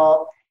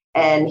phenomenal,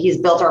 and he's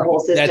built our whole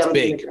system. That's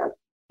big.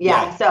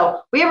 Yeah.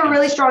 So we have a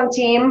really strong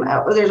team.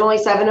 There's only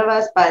 7 of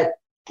us, but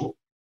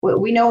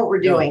we know what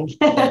we're doing.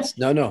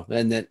 No.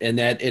 And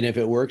if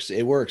it works,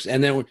 it works.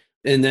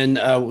 And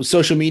then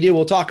social media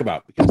we'll talk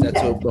about, because that's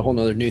a whole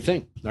nother new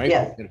thing, right?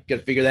 Yeah. Got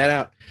to figure that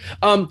out.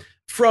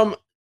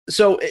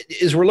 So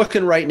as we're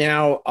looking right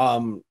now,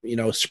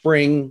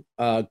 spring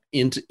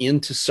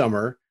into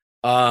summer,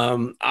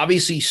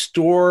 obviously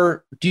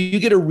do you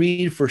get a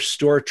read for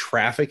store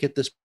traffic at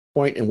this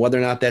point and whether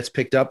or not that's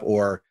picked up,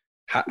 or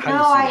how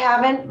No, I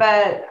haven't,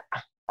 but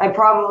I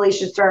probably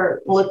should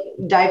start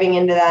diving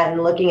into that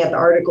and looking at the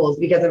articles,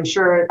 because I'm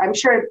sure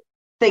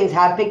things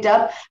have picked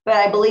up, but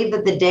I believe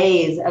that the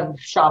days of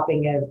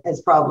shopping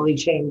has probably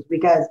changed,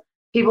 because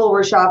people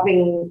were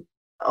shopping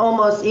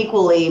almost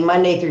equally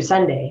Monday through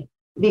Sunday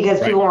because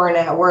people weren't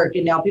at work,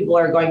 and now people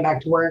are going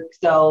back to work.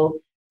 So,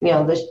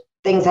 the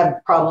things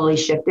have probably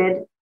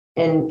shifted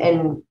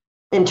in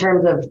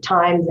terms of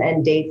times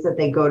and dates that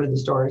they go to the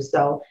stores.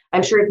 So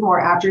I'm sure it's more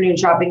afternoon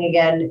shopping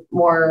again,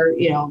 more,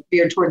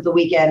 geared towards the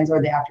weekends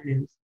or the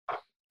afternoons.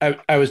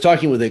 I was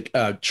talking with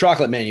a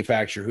chocolate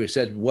manufacturer who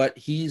said what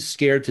he's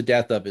scared to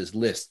death of is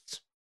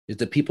lists, is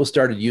that people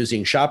started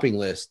using shopping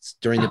lists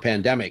during the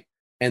pandemic,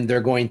 and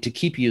they're going to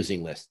keep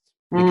using lists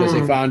because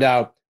they found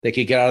out they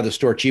could get out of the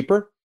store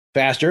cheaper,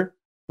 faster,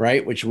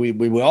 right? Which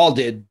we all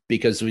did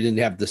because we didn't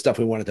have the stuff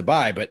we wanted to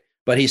buy. But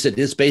he said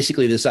this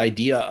basically this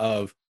idea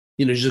of,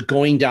 just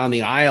going down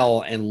the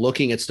aisle and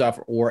looking at stuff,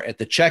 or at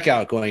the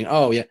checkout going,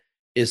 oh yeah,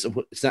 it's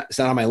not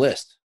on my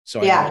list. So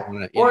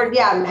having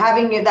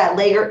that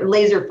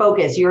laser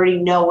focus, you already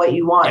know what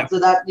you want. So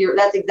that's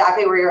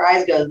exactly where your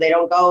eyes go. They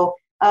don't go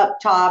up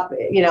top, to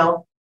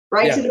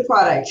the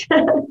product.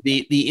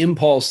 the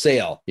impulse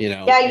sale,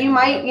 Yeah, you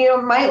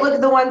might look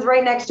at the ones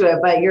right next to it,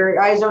 but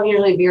your eyes don't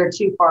usually veer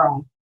too far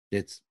off.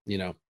 It's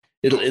it'll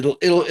work.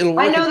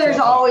 I know there's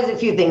always a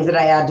few things that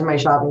I add to my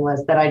shopping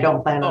list that I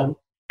don't plan on.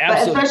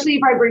 Absolutely. But especially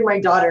if I bring my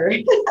daughter.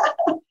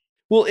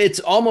 Well, it's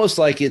almost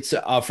like it's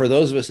for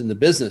those of us in the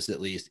business, at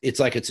least, it's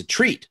like it's a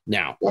treat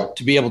now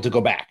to be able to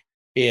go back.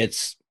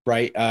 It's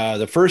right.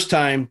 The first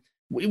time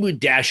we would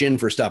dash in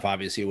for stuff,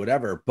 obviously,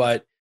 whatever,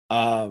 but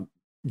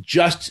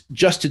just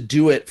to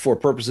do it for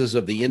purposes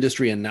of the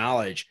industry and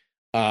knowledge,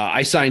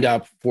 I signed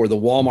up for the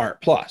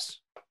Walmart Plus.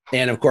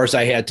 And of course,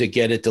 I had to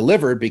get it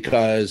delivered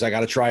because I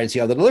got to try and see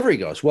how the delivery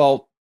goes.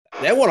 Well,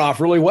 that went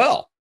off really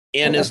well.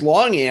 And as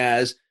long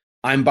as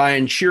I'm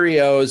buying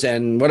Cheerios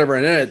and whatever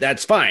in it,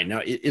 that's fine.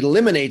 Now it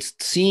eliminates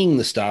seeing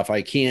the stuff.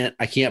 I can't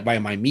buy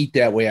my meat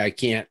that way. I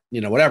can't,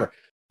 whatever.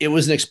 It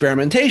was an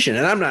experimentation,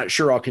 and I'm not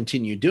sure I'll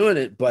continue doing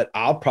it, but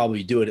I'll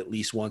probably do it at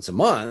least once a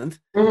month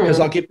because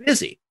I'll get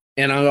busy.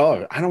 And I'll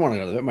go, I don't want to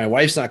go there. My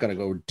wife's not going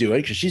to go do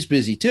it because she's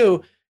busy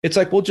too. It's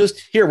like, well,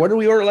 just here, what did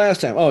we order last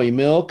time? Oh, you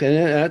milk, and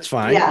that's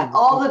fine. Yeah,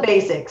 all the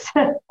basics.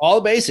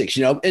 All the basics,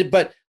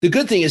 but the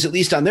good thing is, at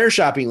least on their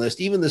shopping list,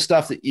 even the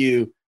stuff that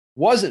you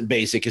wasn't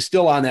basic is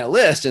still on that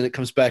list, and it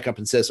comes back up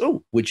and says,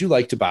 oh, would you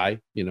like to buy,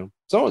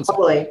 so-and-so?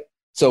 Totally.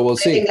 So we'll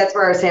see. I think that's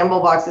where our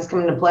sample boxes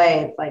come into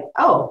play. It's like,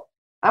 oh,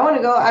 I want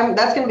to go.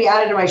 That's going to be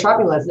added to my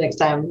shopping list next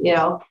time.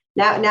 Now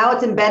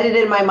it's embedded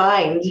in my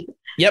mind.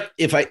 Yep.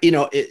 If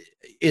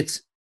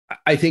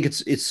I think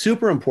it's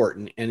super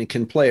important, and it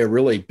can play a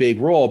really big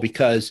role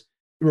because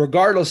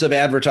regardless of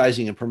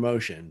advertising and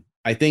promotion,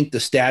 I think the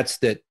stats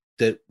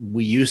that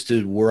we used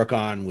to work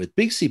on with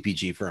big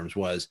CPG firms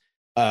was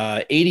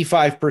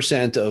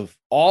 85% of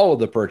all of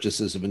the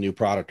purchases of a new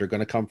product are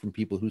going to come from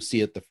people who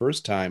see it the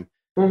first time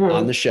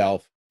on the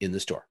shelf in the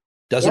store.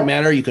 Doesn't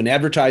matter. You can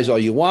advertise all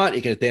you want.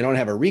 If they don't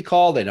have a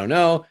recall, they don't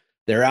know.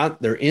 They're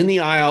out, they're in the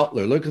aisle,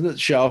 they're looking at the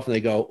shelf and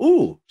they go,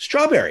 ooh,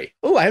 strawberry.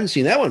 Oh, I haven't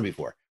seen that one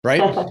before.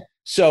 Right.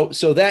 So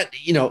that,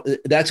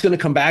 that's going to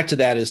come back to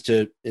that as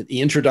to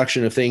the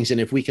introduction of things.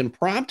 And if we can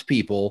prompt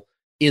people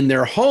in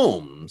their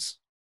homes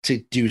to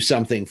do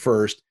something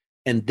first,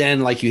 and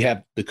then like you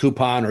have the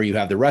coupon or you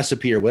have the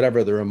recipe or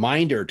whatever, the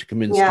reminder to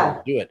come in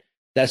store to do it.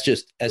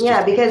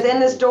 Because in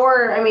the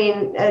store, I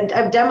mean,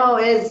 a demo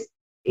is,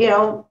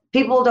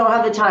 people don't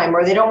have the time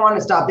or they don't want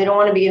to stop. They don't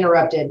want to be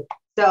interrupted.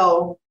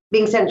 So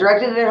being sent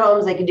directly to their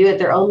homes, they can do it at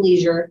their own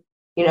leisure,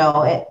 in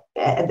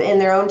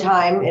their own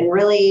time, and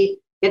really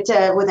get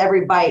to with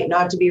every bite,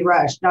 not to be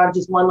rushed, not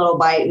just one little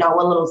bite, not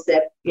one little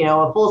sip,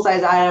 a full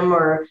size item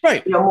or,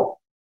 it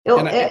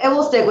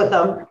will stick with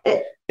them.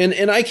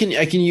 And I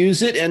can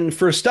use it. And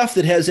for stuff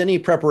that has any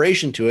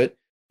preparation to it,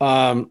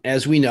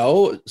 as we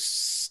know,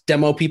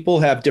 demo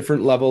people have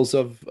different levels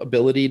of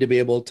ability to be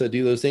able to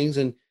do those things.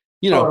 And,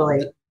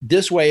 totally.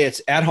 This way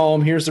it's at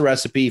home. Here's the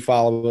recipe,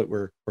 follow it.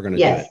 We're going to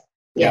do it.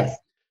 Yes.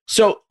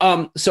 So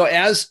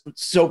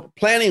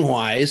planning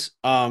wise,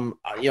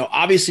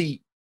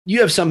 obviously you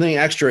have something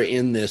extra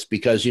in this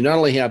because you not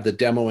only have the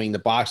demoing, the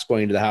box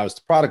going to the house,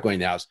 the product going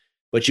to the house,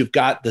 but you've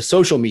got the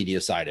social media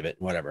side of it,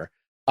 whatever.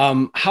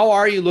 How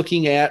are you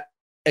looking at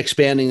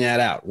expanding that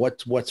out?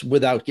 What's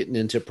without getting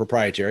into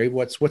proprietary,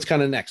 what's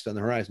kind of next on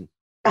the horizon?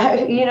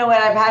 You know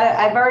what?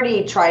 I've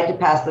already tried to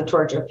pass the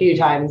torch a few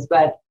times,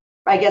 but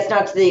I guess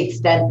not to the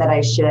extent that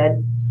I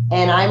should.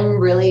 And I'm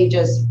really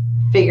just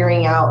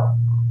figuring out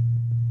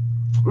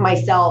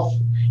myself,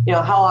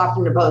 how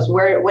often to post,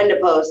 when to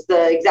post,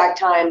 the exact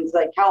times,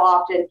 like how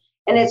often.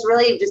 And it's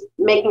really just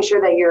making sure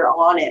that you're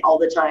on it all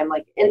the time.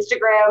 Like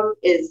Instagram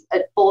is a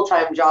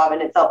full-time job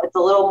in itself. It's a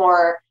little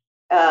more,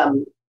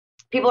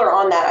 people are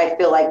on that, I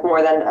feel like,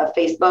 more than a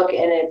Facebook,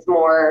 and it's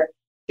more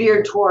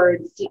geared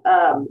towards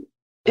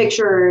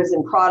pictures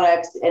and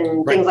products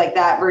and things like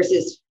that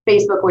versus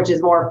Facebook, which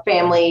is more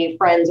family,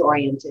 friends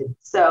oriented.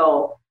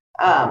 So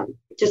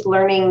just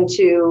learning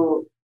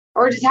to,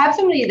 or just have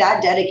somebody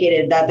that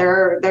dedicated that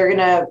they're going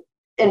to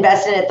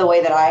invest in it the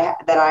way that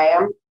I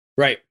am.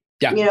 Right.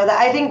 Yeah.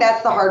 I think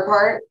that's the hard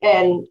part.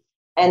 And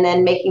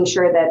then making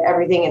sure that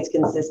everything is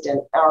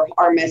consistent,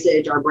 our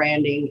message, our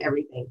branding,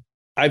 everything.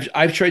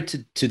 I've tried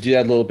to do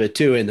that a little bit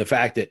too. And the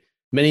fact that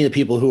many of the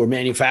people who are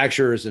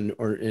manufacturers and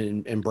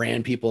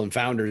brand people and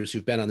founders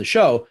who've been on the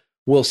show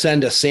will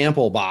send a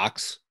sample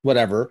box,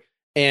 whatever.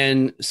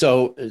 And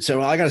so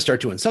I got to start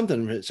doing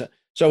something.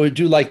 So we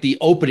do like the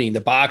opening,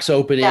 the box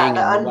opening,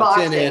 and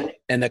what's in it,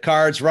 and the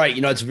cards. Right.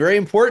 It's very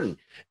important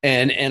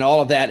and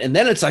all of that. And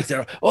then it's like,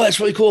 oh, that's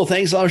really cool.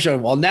 Thanks a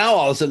lot. Well, now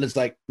all of a sudden it's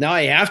like, now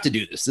I have to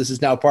do this. This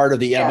is now part of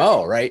the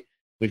MO, right?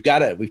 We've got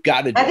to.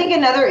 I think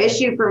another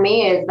issue for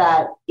me is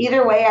that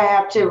either way, I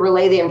have to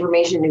relay the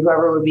information to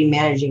whoever would be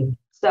managing.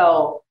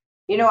 So,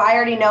 I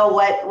already know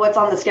what's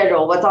on the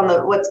schedule,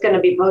 what's going to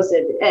be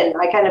posted. And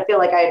I kind of feel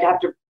like I'd have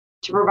to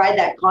provide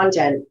that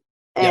content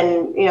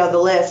and, the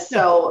list. Yeah.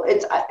 So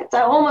it's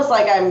almost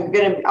like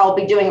I'll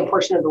be doing a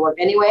portion of the work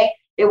anyway.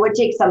 It would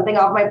take something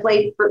off my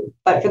plate,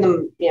 but for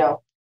them,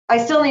 I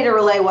still need to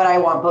relay what I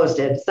want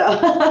posted.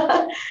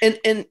 So,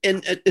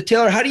 and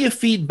Taylor, how do you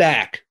feed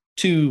back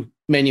to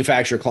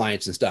manufacturer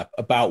clients and stuff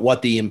about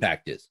what the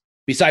impact is?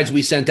 Besides,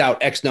 we sent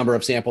out X number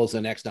of samples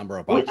and X number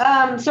of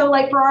boxes. So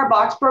like for our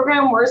box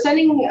program, we're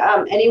sending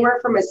anywhere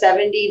from a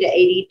 70 to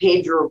 80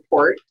 page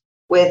report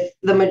with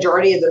the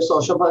majority of their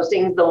social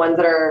postings, the ones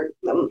that are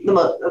the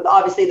most,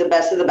 obviously the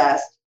best of the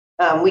best,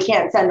 We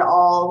can't send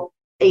all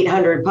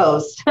 800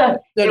 posts. No.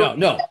 They don't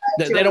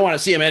want to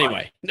see them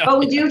anyway. No. But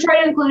we do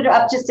try to include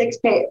up to 6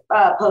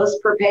 posts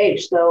per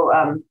page.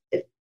 So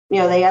if,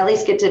 they at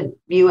least get to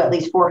view at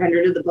least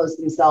 400 of the posts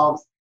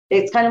themselves.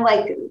 It's kind of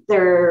like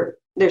they're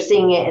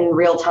seeing it in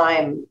real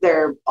time.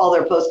 All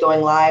their posts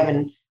going live,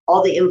 and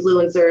all the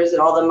influencers and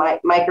all the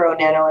micro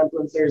nano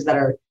influencers that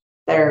are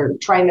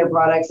trying their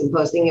products and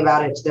posting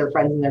about it to their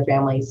friends and their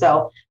family.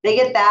 So they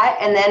get that.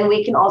 And then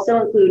we can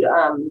also include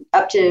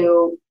up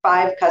to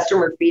 5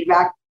 customer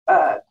feedback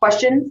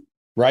questions.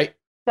 Right.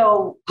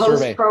 So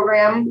post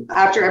program,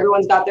 after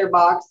everyone's got their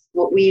box,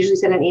 we usually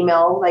send an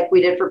email like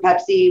we did for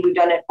Pepsi. We've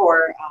done it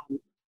for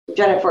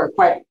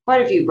quite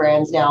a few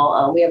brands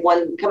now. We have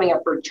one coming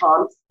up for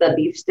Chomps, the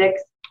beef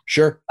sticks.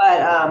 Sure.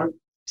 But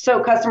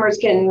so customers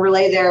can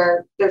relay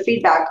their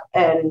feedback,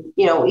 and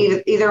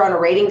either on a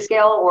rating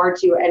scale or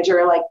to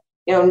enter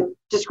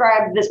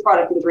describe this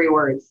product in 3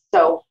 words.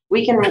 So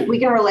we can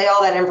relay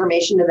all that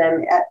information to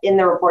them in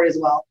the report as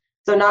well.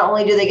 So not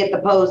only do they get the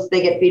post,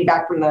 they get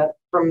feedback from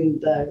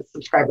the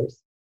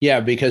subscribers. Yeah,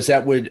 because I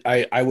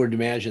would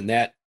imagine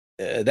that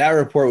that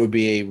report would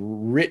be a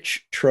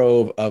rich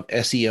trove of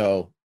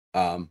SEO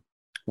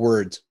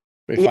words.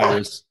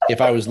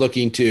 If I was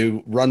looking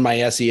to run my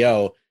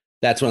SEO,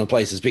 that's one of the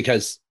places,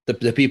 because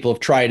the people have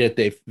tried it,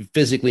 they've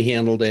physically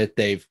handled it.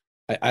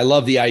 I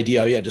love the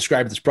idea.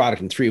 Describe this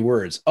product in 3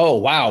 words. Oh,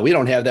 wow. We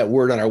don't have that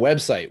word on our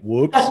website.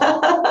 Whoops. We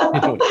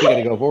got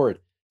to go forward.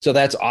 So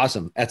that's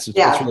awesome. That's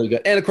really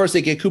good. And of course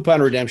they get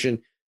coupon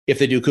redemption if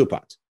they do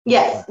coupons.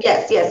 Yes.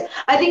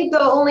 I think the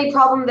only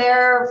problem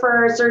there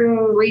for certain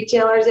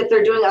retailers, if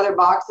they're doing other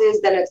boxes,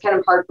 then it's kind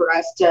of hard for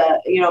us to,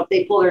 if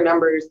they pull their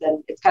numbers,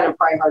 then it's kind of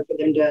probably hard for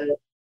them to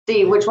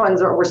see which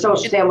ones were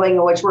social sampling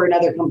and which were in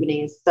other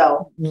companies.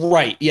 So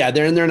right. Yeah.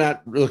 They're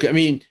not looking. I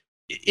mean,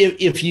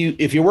 if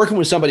you're working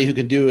with somebody who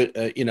can do it,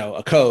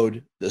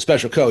 a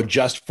special code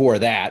just for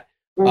that,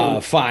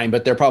 fine,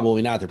 but they're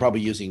probably not. They're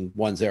probably using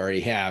ones they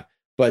already have.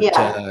 But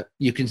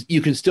you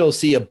can still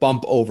see a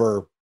bump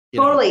over.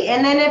 Totally.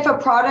 And then if a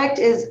product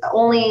is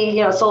only,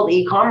 sold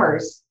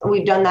e-commerce,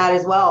 we've done that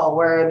as well,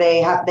 where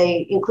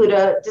they include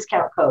a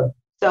discount code.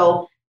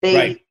 So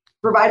they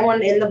provide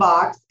one in the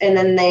box, and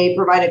then they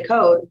provide a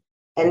code.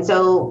 And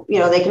so,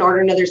 they can order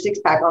another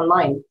 6-pack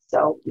online.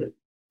 So they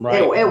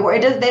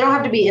don't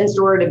have to be in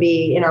store to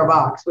be in our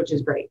box, which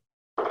is great.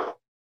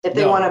 If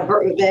they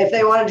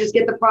want to just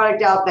get the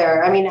product out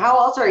there. I mean, how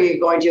else are you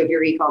going to if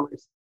you're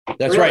e-commerce?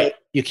 That's right.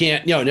 You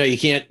can't. No, you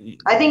can't.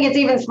 I think it's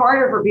even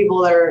smarter for people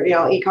that are,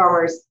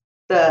 e-commerce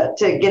to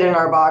get in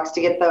our box,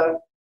 to get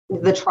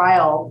the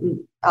trial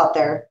out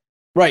there.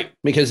 Right,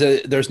 because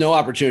there's no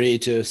opportunity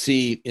to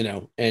see,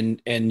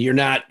 and you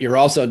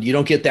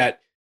don't get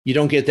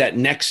that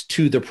next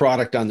to the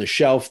product on the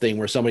shelf thing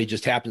where somebody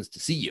just happens to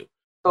see you.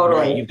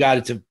 Totally. Right? You've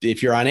got it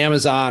if you're on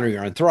Amazon or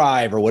you're on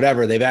Thrive or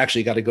whatever, they've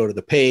actually got to go to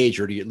the page,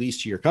 or at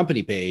least to your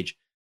company page,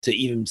 to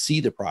even see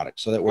the product.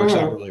 So that works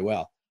out really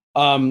well.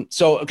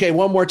 Okay,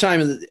 one more time,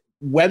 the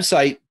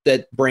website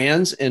that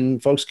brands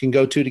and folks can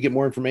go to get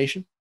more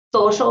information.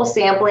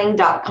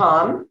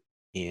 Socialsampling.com.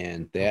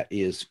 And that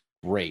is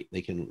great.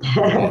 They can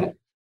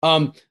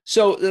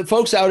so the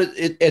folks out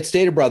at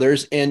Stater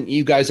Brothers, and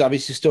you guys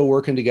obviously still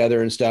working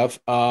together and stuff.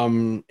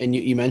 And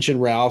you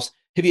mentioned Ralph's.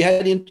 Have you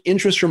had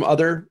interest from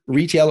other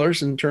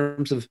retailers in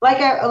terms of like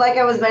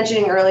I was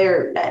mentioning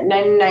earlier,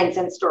 99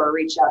 Cent Store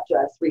reached out to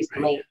us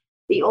recently. Right.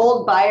 The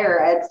old buyer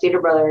at Stater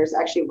Brothers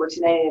actually works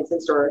at 99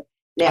 Cent Store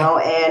now,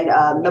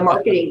 and the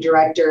marketing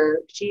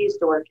director, she used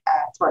to work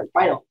at Smart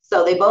Final.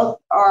 So they both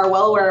are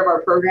well aware of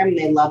our program, and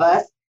they love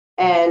us.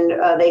 And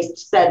they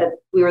said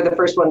we were the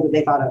first ones that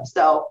they thought of.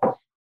 So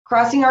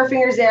crossing our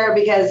fingers there,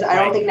 because I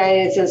don't think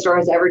 99 Cent Store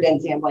has ever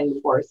done sampling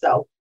before.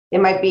 So it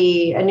might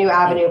be a new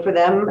avenue for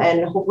them,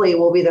 and hopefully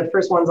we'll be the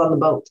first ones on the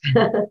boat.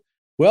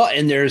 Well,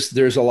 and there's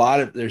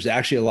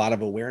actually a lot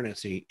of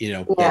awareness,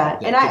 Yeah,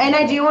 and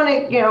I do want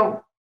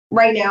to,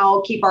 right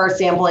now, keep our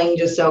sampling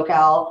just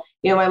SoCal.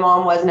 My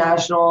mom was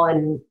national,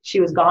 and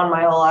she was gone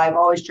my whole life,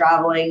 always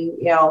traveling.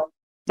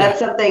 That's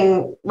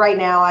something right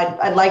now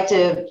I'd like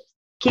to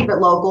keep it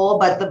local,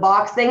 but the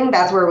box thing,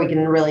 that's where we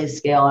can really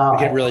scale out.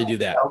 We can really do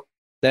that. So,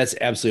 that's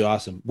absolutely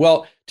awesome.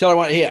 Well, Taylor,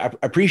 I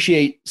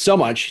appreciate so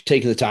much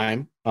taking the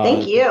time.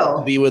 Thank you.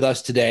 To be with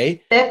us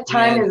today. 5th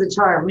time is a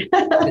charm.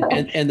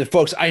 and the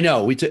folks, I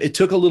know it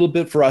took a little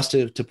bit for us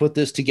to put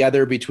this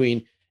together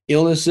between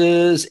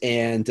illnesses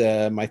and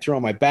my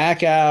throwing my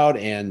back out,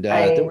 and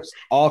there was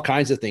all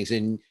kinds of things.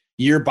 And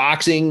you're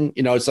boxing,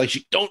 it's like,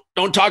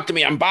 don't talk to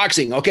me. I'm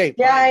boxing. Okay.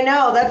 Yeah, I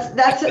know.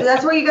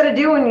 That's what you got to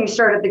do when you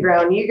start at the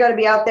ground. You got to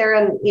be out there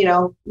and,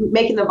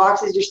 making the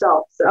boxes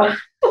yourself. So.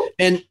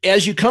 And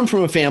as you come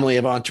from a family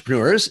of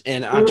entrepreneurs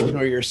and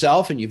entrepreneur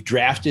yourself, and you've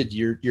drafted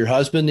your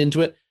husband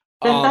into it,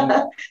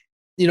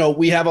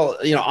 we have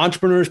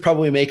entrepreneurs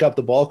probably make up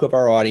the bulk of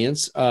our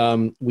audience.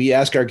 We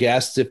ask our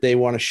guests if they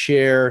want to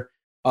share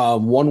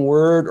one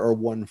word or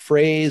one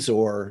phrase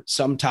or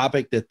some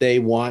topic that they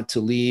want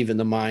to leave in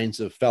the minds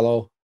of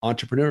fellow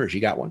entrepreneurs.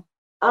 You got one?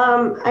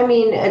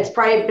 It's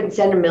probably been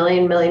said a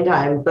million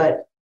times,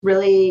 but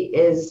really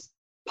is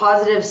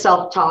positive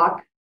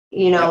self-talk.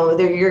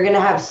 You're going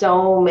to have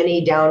so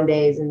many down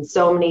days and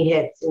so many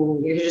hits,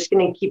 and you're just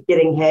going to keep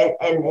getting hit,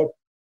 and it's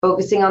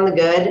focusing on the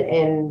good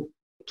and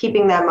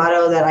keeping that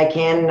motto that I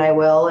can and I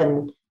will.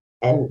 And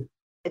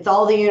it's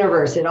all the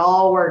universe. It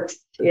all works,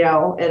 it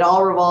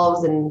all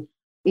revolves, and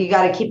you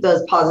got to keep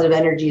those positive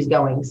energies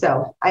going.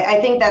 So I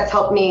think that's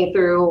helped me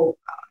through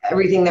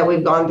everything that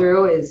we've gone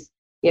through is,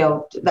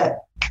 that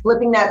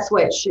flipping that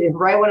switch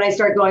right when I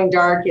start going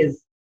dark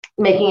is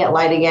making it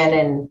light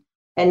again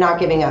and not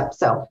giving up.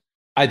 So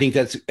I think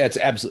that's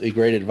absolutely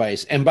great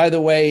advice. And by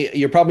the way,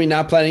 you're probably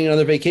not planning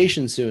another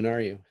vacation soon,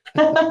 are you?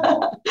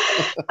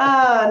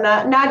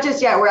 Not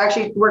just yet. We're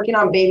actually working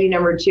on baby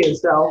number 2.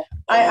 So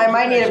I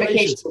might need a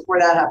vacation before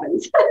that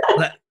happens.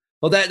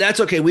 Well, that's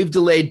okay. We've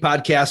delayed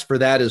podcasts for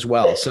that as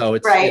well. So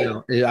it's right.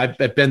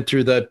 I've been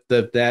through that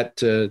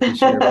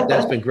this year.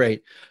 That's been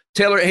great.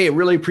 Taylor, hey,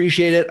 really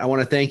appreciate it. I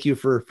want to thank you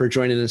for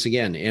joining us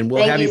again, and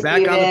we'll have you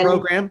back on the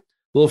program a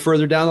little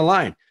further down the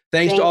line.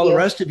 Thanks to all the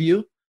rest of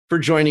you for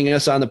joining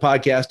us on the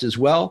podcast as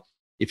well.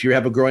 If you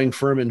have a growing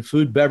firm in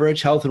food,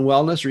 beverage, health and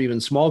wellness, or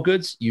even small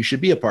goods, you should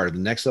be a part of the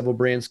Next Level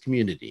Brands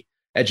community.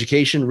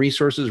 Education,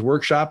 resources,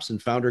 workshops,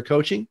 and founder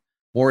coaching.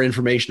 More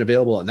information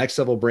available at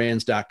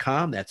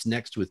nextlevelbrands.com. That's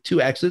next with 2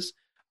 X's.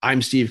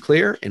 I'm Steve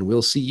Clear, and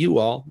we'll see you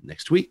all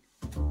next week.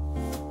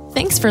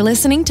 Thanks for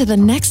listening to the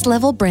Next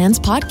Level Brands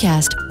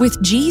podcast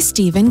with G.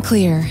 Stephen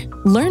Clear.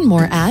 Learn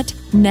more at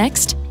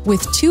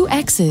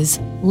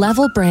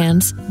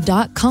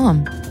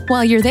levelbrands.com.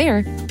 While you're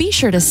there, be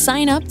sure to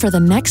sign up for the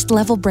Next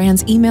Level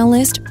Brands email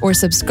list or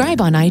subscribe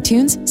on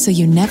iTunes so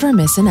you never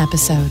miss an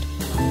episode.